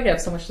say, I feel like I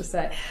have so much to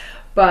say,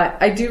 but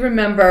I do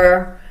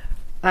remember,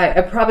 I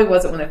probably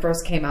wasn't when it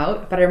first came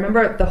out, but I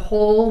remember the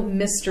whole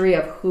mystery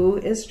of who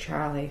is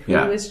Charlie? Who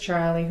is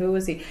Charlie? Who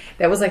is he?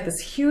 That was like this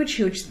huge,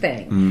 huge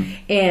thing.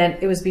 And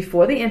it was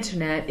before the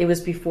internet. It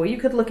was before you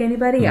could look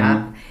anybody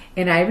up.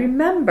 And I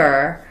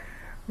remember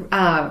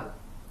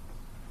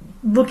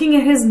looking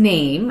at his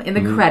name in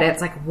the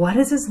credits, like, what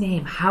is his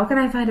name? How can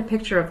I find a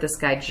picture of this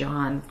guy,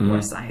 John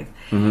Forsythe?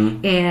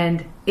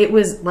 And it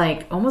was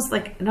like, almost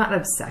like, not an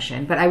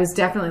obsession, but I was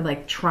definitely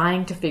like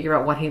trying to figure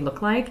out what he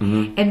looked like.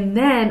 And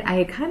then I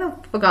had kind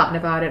of forgotten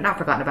about it,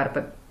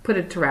 but put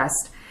it to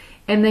rest.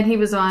 And then he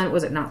was on,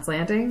 was it Knots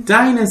Landing?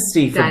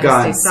 Dynasty, for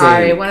God's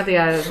sorry, sake. one of the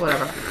others,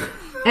 whatever.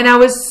 And I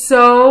was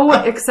so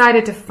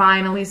excited to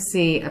finally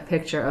see a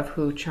picture of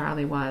who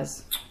Charlie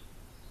was.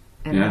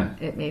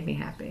 And it made me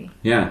happy.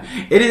 Yeah.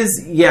 It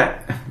is,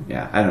 yeah,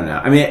 I don't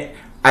know. I mean,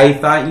 I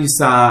thought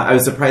I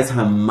was surprised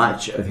how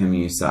much of him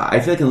you saw. I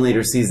feel like in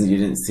later seasons you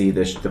didn't see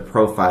the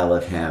profile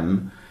of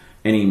him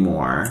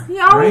anymore.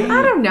 Yeah, right?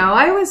 I don't know.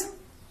 I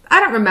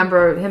don't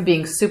remember him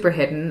being super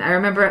hidden.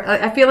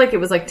 I feel like it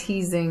was like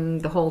teasing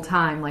the whole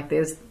time. Like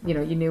there's, you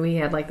knew he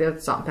had like the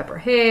salt and pepper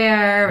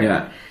hair.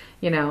 And,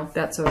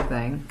 that sort of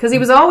thing. Because he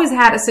was always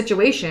had a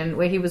situation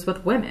where he was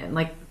with women.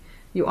 Like,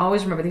 you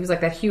always remember, he was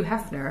like that Hugh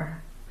Hefner.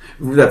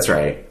 That's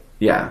right.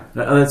 Yeah,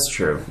 that's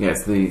true.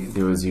 Yes,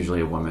 there was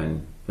usually a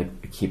woman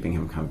like keeping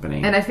him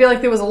company. And I feel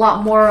like there was a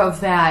lot more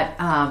of that.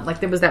 Like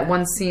there was that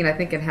one scene, I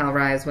think, in Hell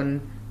Rise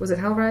was it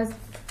Hell Rise?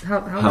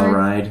 Hell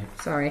Ride?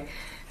 Sorry.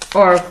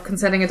 Or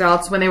Consenting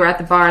Adults, when they were at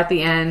the bar at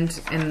the end,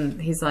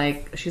 and she's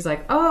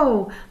like,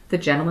 oh, the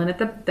gentleman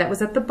that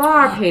was at the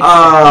bar paid for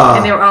it.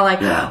 And they were all like,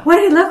 what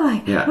did he look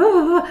like? Yeah.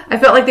 I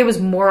felt like there was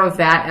more of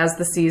that as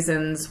the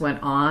seasons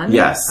went on.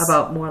 Yes.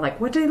 About more like,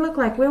 what did he look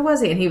like? Where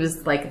was he? And he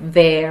was like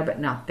there, but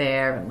not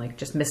there, and like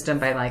just missed him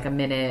by like a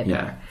minute.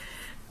 Yeah.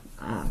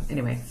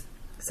 Anyway.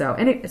 So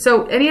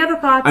any other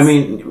thoughts? I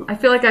mean, I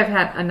feel like I've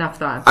had enough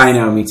thoughts. I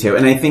know, me too.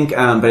 And I think,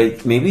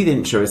 but maybe he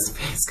didn't show his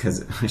face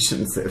because I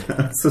shouldn't say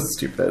that. It's so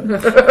stupid.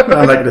 I'm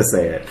not going to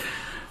say it.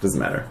 Doesn't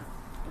matter.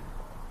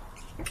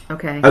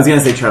 Okay. I was going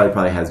to say Charlie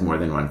probably has more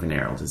than one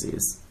venereal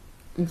disease.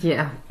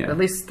 Yeah. At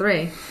least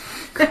 3.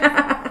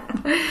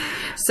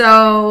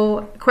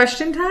 So,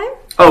 question time?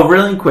 Oh,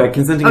 really quick.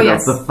 Consenting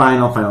adults, yes. the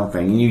final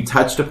thing. And you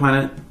touched upon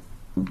it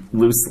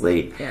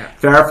loosely. Yeah.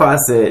 Farrah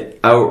Fawcett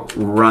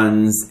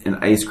outruns an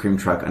ice cream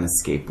truck on a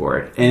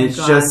skateboard. And it's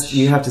just,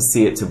 you have to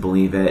see it to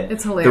believe it.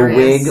 It's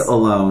hilarious. The wig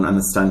alone on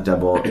the stunt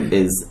double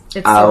is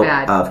it's out so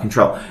bad. of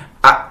control.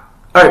 All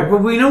right,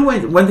 but we know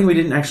one thing we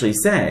didn't actually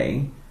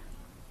say.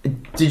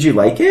 Did you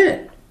like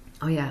it?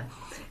 Oh, yeah.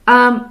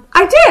 I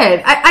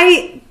did.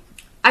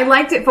 I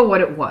liked it for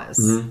what it was.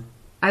 Mm-hmm.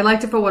 I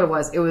liked it for what it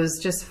was. It was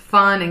just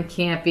fun and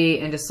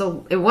campy and just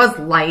so... It was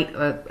light,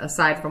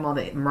 aside from all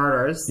the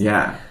murders.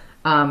 Yeah.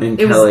 And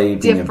it Kelly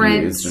was being different.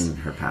 Abused in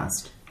her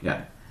past.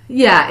 Yeah.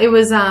 Yeah, it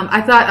was...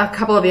 I thought a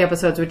couple of the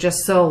episodes were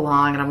just so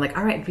long, and I'm like,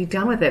 all right, be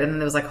done with it. And then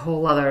there was like a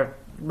whole other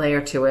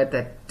layer to it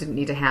that didn't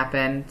need to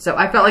happen. So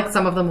I felt like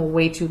some of them were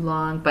way too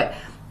long, but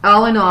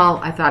all in all,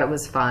 I thought it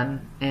was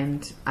fun,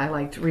 and I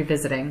liked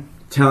revisiting.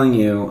 Telling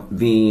you,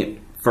 those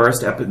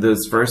first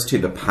 2,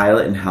 the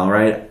pilot and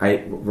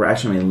Hellride, were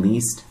actually my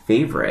least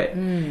favorite.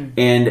 And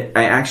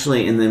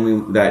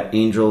that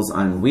Angels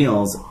on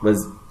Wheels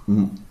was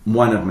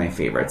one of my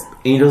favorites.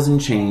 Angels in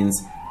Chains,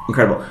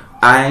 incredible.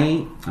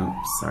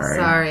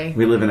 Sorry.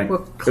 We live in a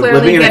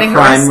clearly living in a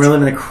crime. We're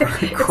living in a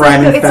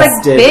crime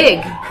infested. It's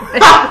like big.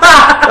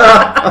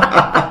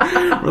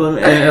 I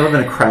live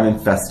in a crime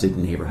infested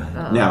neighborhood.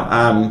 Oh.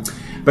 No,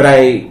 but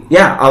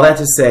all that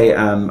to say,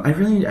 I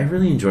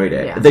really enjoyed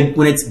it. Yeah.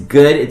 When it's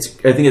good,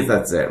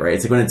 that's it, right?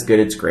 It's like when it's good,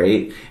 it's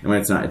great, and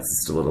when it's not,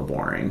 it's just a little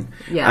boring.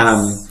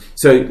 Yes.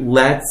 So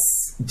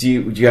do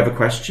you have a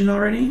question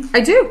already?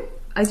 I do.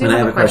 And I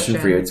have a question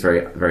for you. It's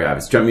very, very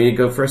obvious. Do you want me to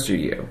go first or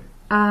you?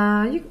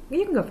 You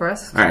can go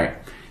first. All right.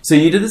 So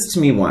you did this to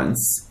me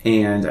once,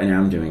 and now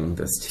I'm doing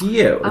this to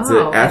you. It's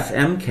a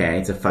FMK.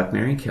 It's a fuck,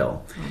 marry,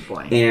 kill. Oh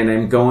boy. And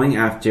I'm going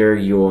after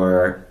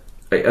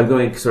I'm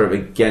going sort of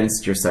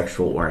against your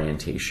sexual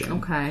orientation.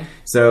 Okay.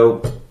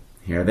 So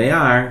here they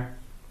are: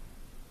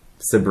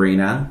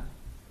 Sabrina,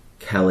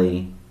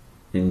 Kelly,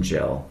 and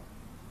Jill.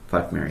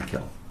 Fuck, marry,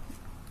 kill.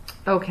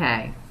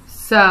 Okay.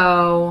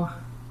 So.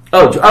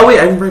 Oh wait!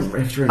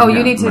 I'm sure. Oh,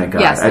 you need to. Oh my God.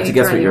 Yes, I have to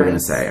guess what you're going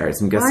to say. All right,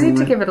 so I'm guessing. I need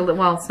to give it a little.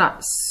 Well, it's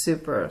not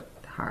super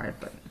hard,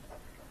 but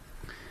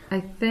I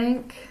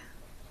think.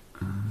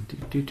 I'm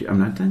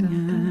not done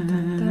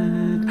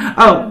yet.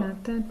 Oh,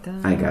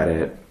 I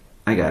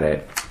got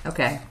it.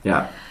 Okay.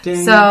 Yeah.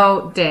 Ding.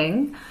 So,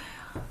 ding.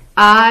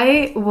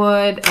 I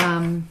would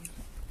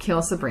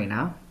kill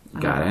Sabrina. I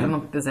don't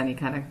know if there's any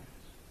kind of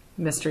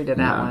mystery to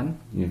that one.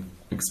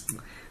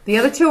 The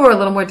other 2 were a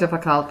little more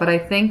difficult, but I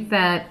think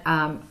that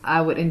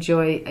I would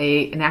enjoy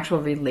an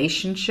actual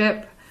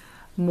relationship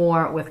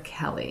more with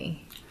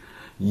Kelly.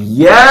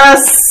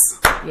 Yes!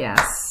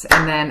 Yes.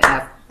 And then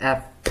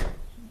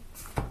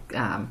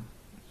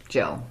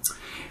Jill.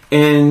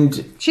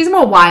 And she's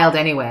more wild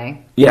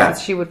anyway. Yeah.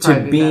 She would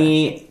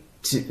probably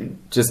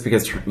just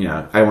because,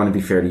 I want to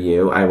be fair to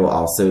you, I will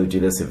also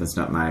do this if it's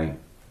not my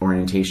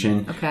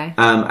orientation. Okay.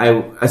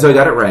 So I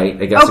got it right.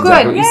 I guess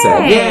exactly what you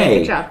said. Yay!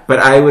 Good job. But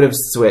I would have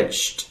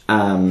switched.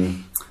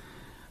 I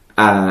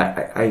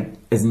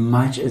as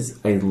much as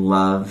I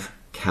love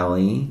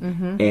Kelly,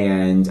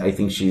 and I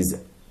think she's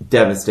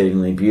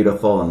devastatingly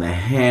beautiful, and the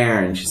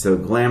hair, and she's so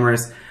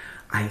glamorous,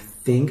 I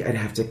think I'd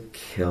have to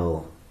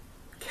kill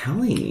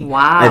Kelly.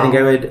 Wow. I think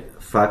I would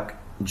fuck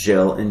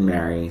Jill and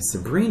marry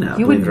Sabrina.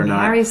 You would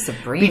marry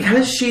Sabrina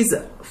because she's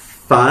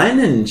fun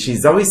and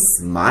she's always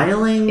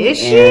smiling. Is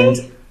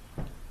she?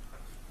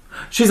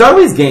 She's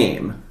always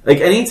game. Like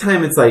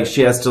anytime it's like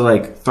she has to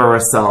like throw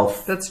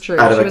herself That's true.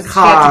 out of a car, she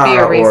had to be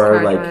a race or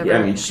car like driver.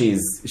 I mean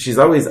she's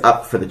always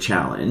up for the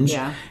challenge.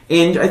 Yeah.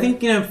 And I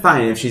think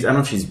fine if she's I don't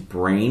know if she's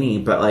brainy,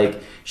 but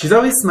like she's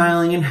always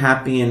smiling and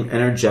happy and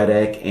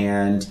energetic,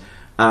 and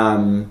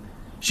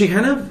she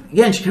kind of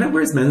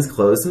wears men's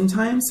clothes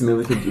sometimes. So maybe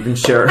we could even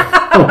share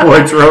a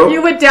wardrobe.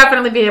 You would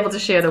definitely be able to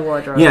share the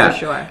wardrobe, for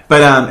sure.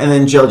 But and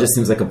then Jill just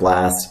seems like a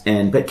blast.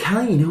 But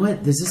Kelly, you know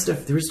what? There was just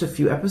a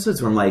few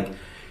episodes where I'm like,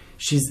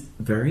 she's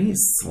very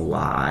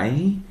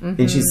sly,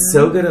 and she's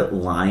so good at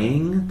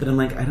lying that I'm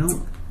like, I don't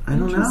know. I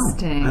don't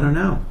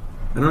know.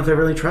 I don't know if I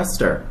really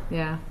trust her.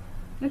 Yeah.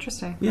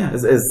 Interesting. Yeah,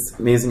 as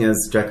amazing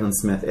as Jacqueline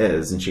Smith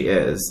is, and she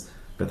is,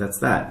 but that's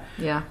that.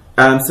 Yeah.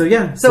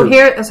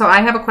 So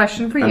I have a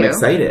question for you. I'm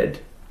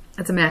excited.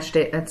 It's a match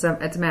day. It's a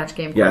match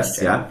game question. Yes,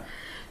 yeah.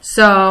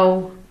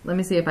 So let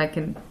me see if I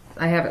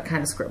have it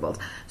kind of scribbled.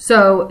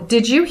 So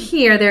did you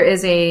hear there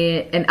is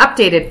an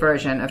updated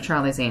version of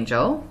Charlie's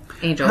Angels?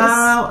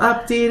 How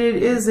updated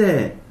is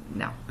it?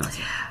 No.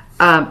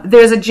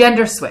 There's a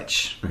gender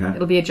switch. Okay.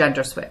 It'll be a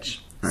gender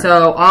switch. Right.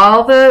 So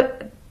all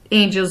the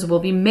angels will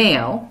be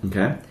male.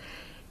 Okay.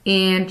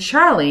 And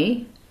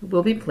Charlie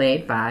will be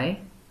played by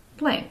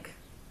blank.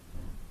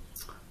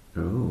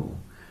 Oh.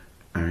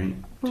 All right.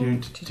 Damn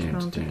it. Can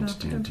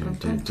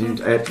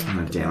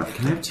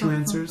I have two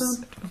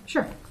answers?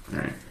 Sure. All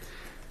right.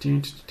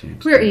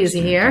 We're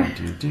easy here.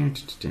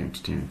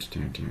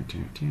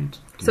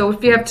 So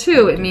if you have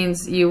two, it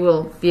means you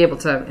will be able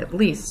to at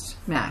least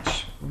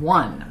match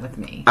one with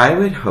me. I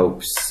would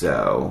hope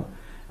so.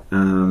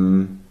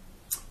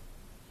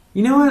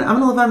 You know what? I'm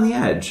going to live on the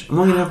edge. I'm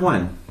only going to have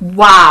one.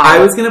 Wow. I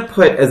was going to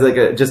put, as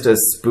just a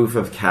spoof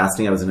of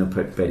casting, I was going to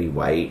put Betty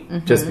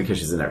White, just because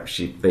she's in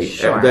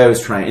Sure. I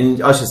was trying,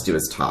 and all she has to do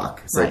is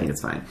talk, so right. I think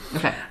it's fine.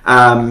 Okay.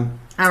 All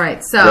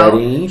right, so...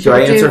 Ready? Do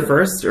I answer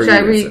first? Or should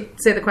I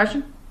say the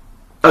question?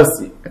 Oh,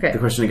 okay. The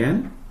question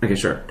again? Okay,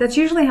 sure. That's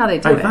usually how they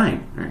do it.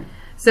 Fine. All right.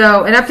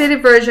 So, an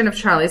updated version of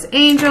Charlie's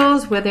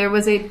Angels, where there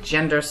was a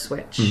gender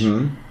switch.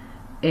 Mm-hmm.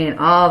 And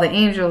all the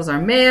angels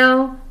are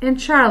male, and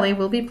Charlie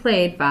will be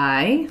played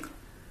by...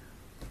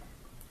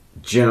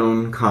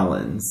 Joan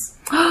Collins.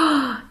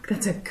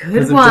 That's a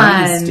good one.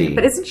 Dynasty.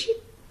 But isn't she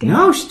dead?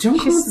 No, Joan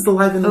Collins is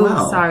alive and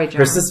well. Oh, sorry, Joan.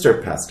 Her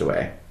sister passed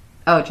away.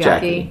 Oh,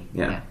 Jackie.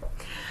 Yeah.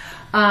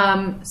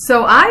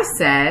 So I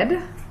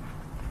said...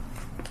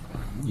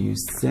 You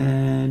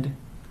said...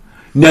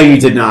 No, you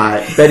did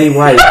not. Betty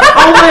White.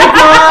 Oh my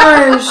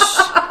gosh!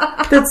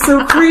 That's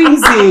so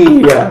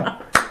crazy!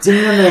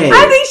 Damn it.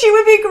 I think she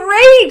would be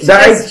great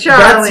as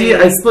Charlie.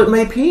 I split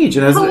my page,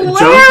 and I was hilarious.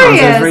 Joan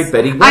Collins, I was right,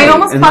 Betty White. I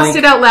almost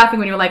busted out laughing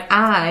when you were like,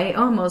 I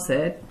almost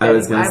said. I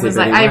was going to say Betty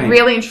like, White. I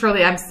really and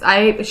truly, I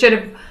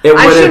should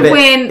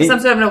win some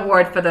sort of an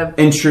award for the...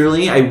 And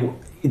truly,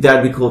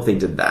 that'd be cool if they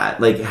did that.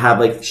 Like, have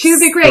she would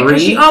be great,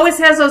 because she always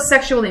has those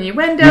sexual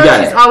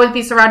innuendos. She's always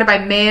be surrounded by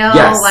male.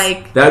 Yes,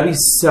 that would be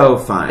so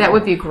fun. That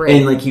would be great.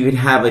 And, you could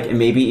have, and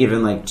maybe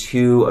even,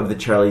 two of the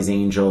Charlie's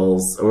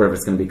Angels, or whatever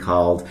it's going to be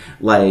called,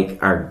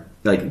 are...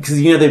 because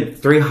the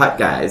three hot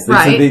guys,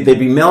 right. So they'd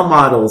be male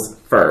models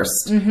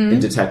first,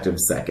 and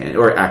detectives second,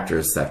 or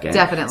actors second.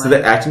 Definitely. So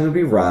the acting would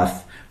be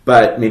rough,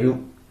 but maybe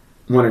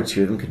one or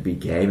two of them could be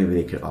gay. Maybe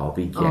they could all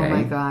be gay. Oh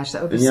my gosh,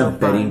 that would be so fun.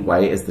 fun. Betty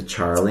White as the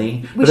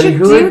Charlie. We should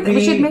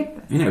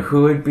make this.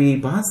 Who would be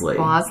Bosley?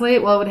 Well,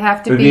 it would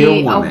have to be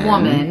a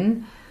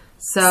woman.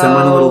 So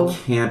someone a little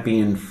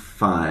campy and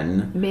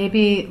fun.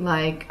 Maybe who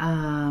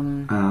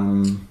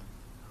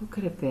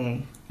could it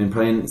be? And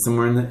probably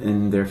somewhere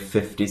in their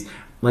 50s.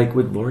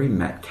 Would Laurie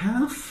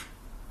Metcalf?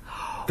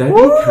 That'd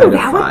be kind of fun.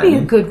 That would be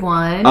a good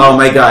one. Oh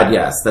my god,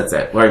 yes, that's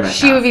it. Laurie Metcalf.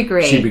 She would be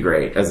great. She'd be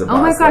great as a boss.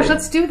 Oh my gosh,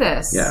 let's do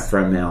this. Yeah, for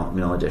a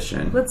male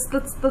edition. Let's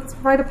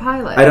write a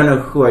pilot. I don't know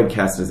who I'd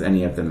cast as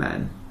any of the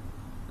men,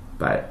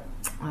 but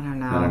I don't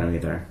know. I don't know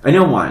either. I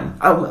know one.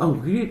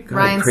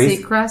 Ryan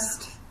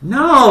Seacrest?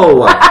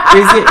 No,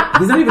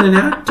 he's not even an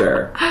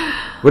actor.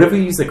 What if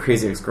we use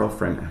Crazy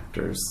Ex-Girlfriend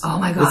actors? Oh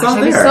my gosh, it's all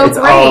that'd there. be so it's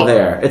great. all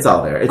there. It's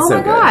all there. It's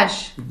so good. Oh my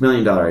gosh, $1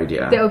 million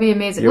idea. That would be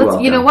amazing. You're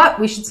welcome. You know what?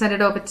 We should send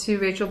it over to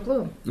Rachel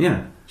Bloom.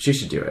 Yeah, she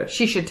should do it.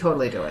 She should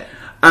totally do it.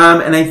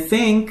 And I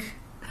think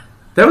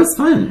that was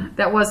fun.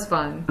 That was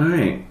fun. All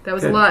right, that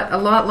was good. a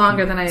lot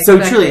longer than I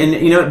expected. So truly, and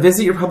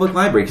visit your public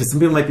library, because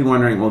some people might be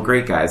wondering, well,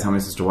 great guys, how am I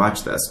supposed to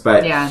watch this?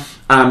 But yeah,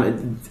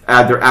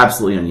 they're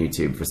absolutely on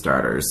YouTube for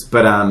starters.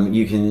 But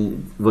you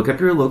can look up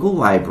your local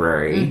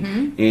library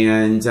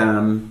and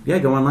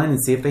go online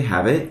and see if they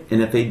have it.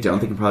 And if they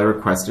don't, they can probably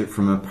request it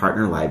from a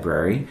partner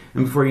library.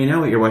 And before you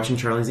know it, you're watching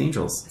Charlie's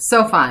Angels.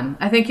 So fun!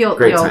 I think you'll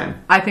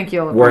time. I think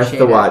you'll worth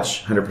appreciate the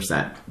watch,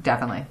 100%.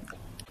 Definitely.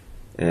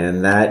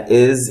 And that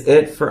is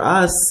it for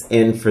us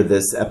and for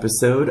this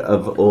episode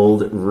of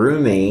Old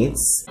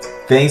Roommates.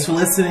 Thanks for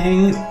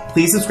listening.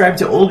 Please subscribe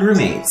to Old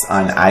Roommates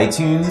on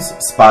iTunes,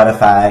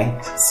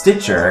 Spotify,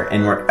 Stitcher,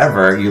 and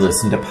wherever you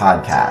listen to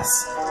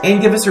podcasts.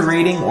 And give us a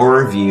rating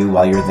or review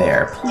while you're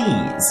there,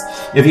 please.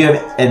 If you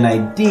have an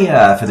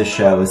idea for the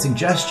show, a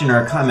suggestion,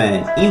 or a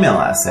comment, email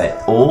us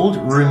at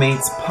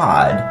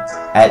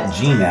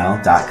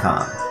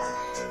oldroommatespod@gmail.com.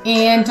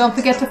 And don't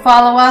forget to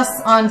follow us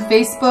on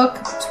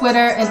Facebook, Twitter,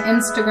 and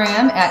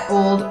Instagram at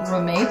Old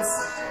Roommates.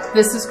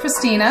 This is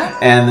Christina.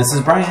 And this is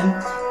Brian.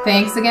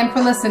 Thanks again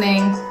for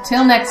listening.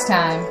 Till next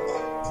time.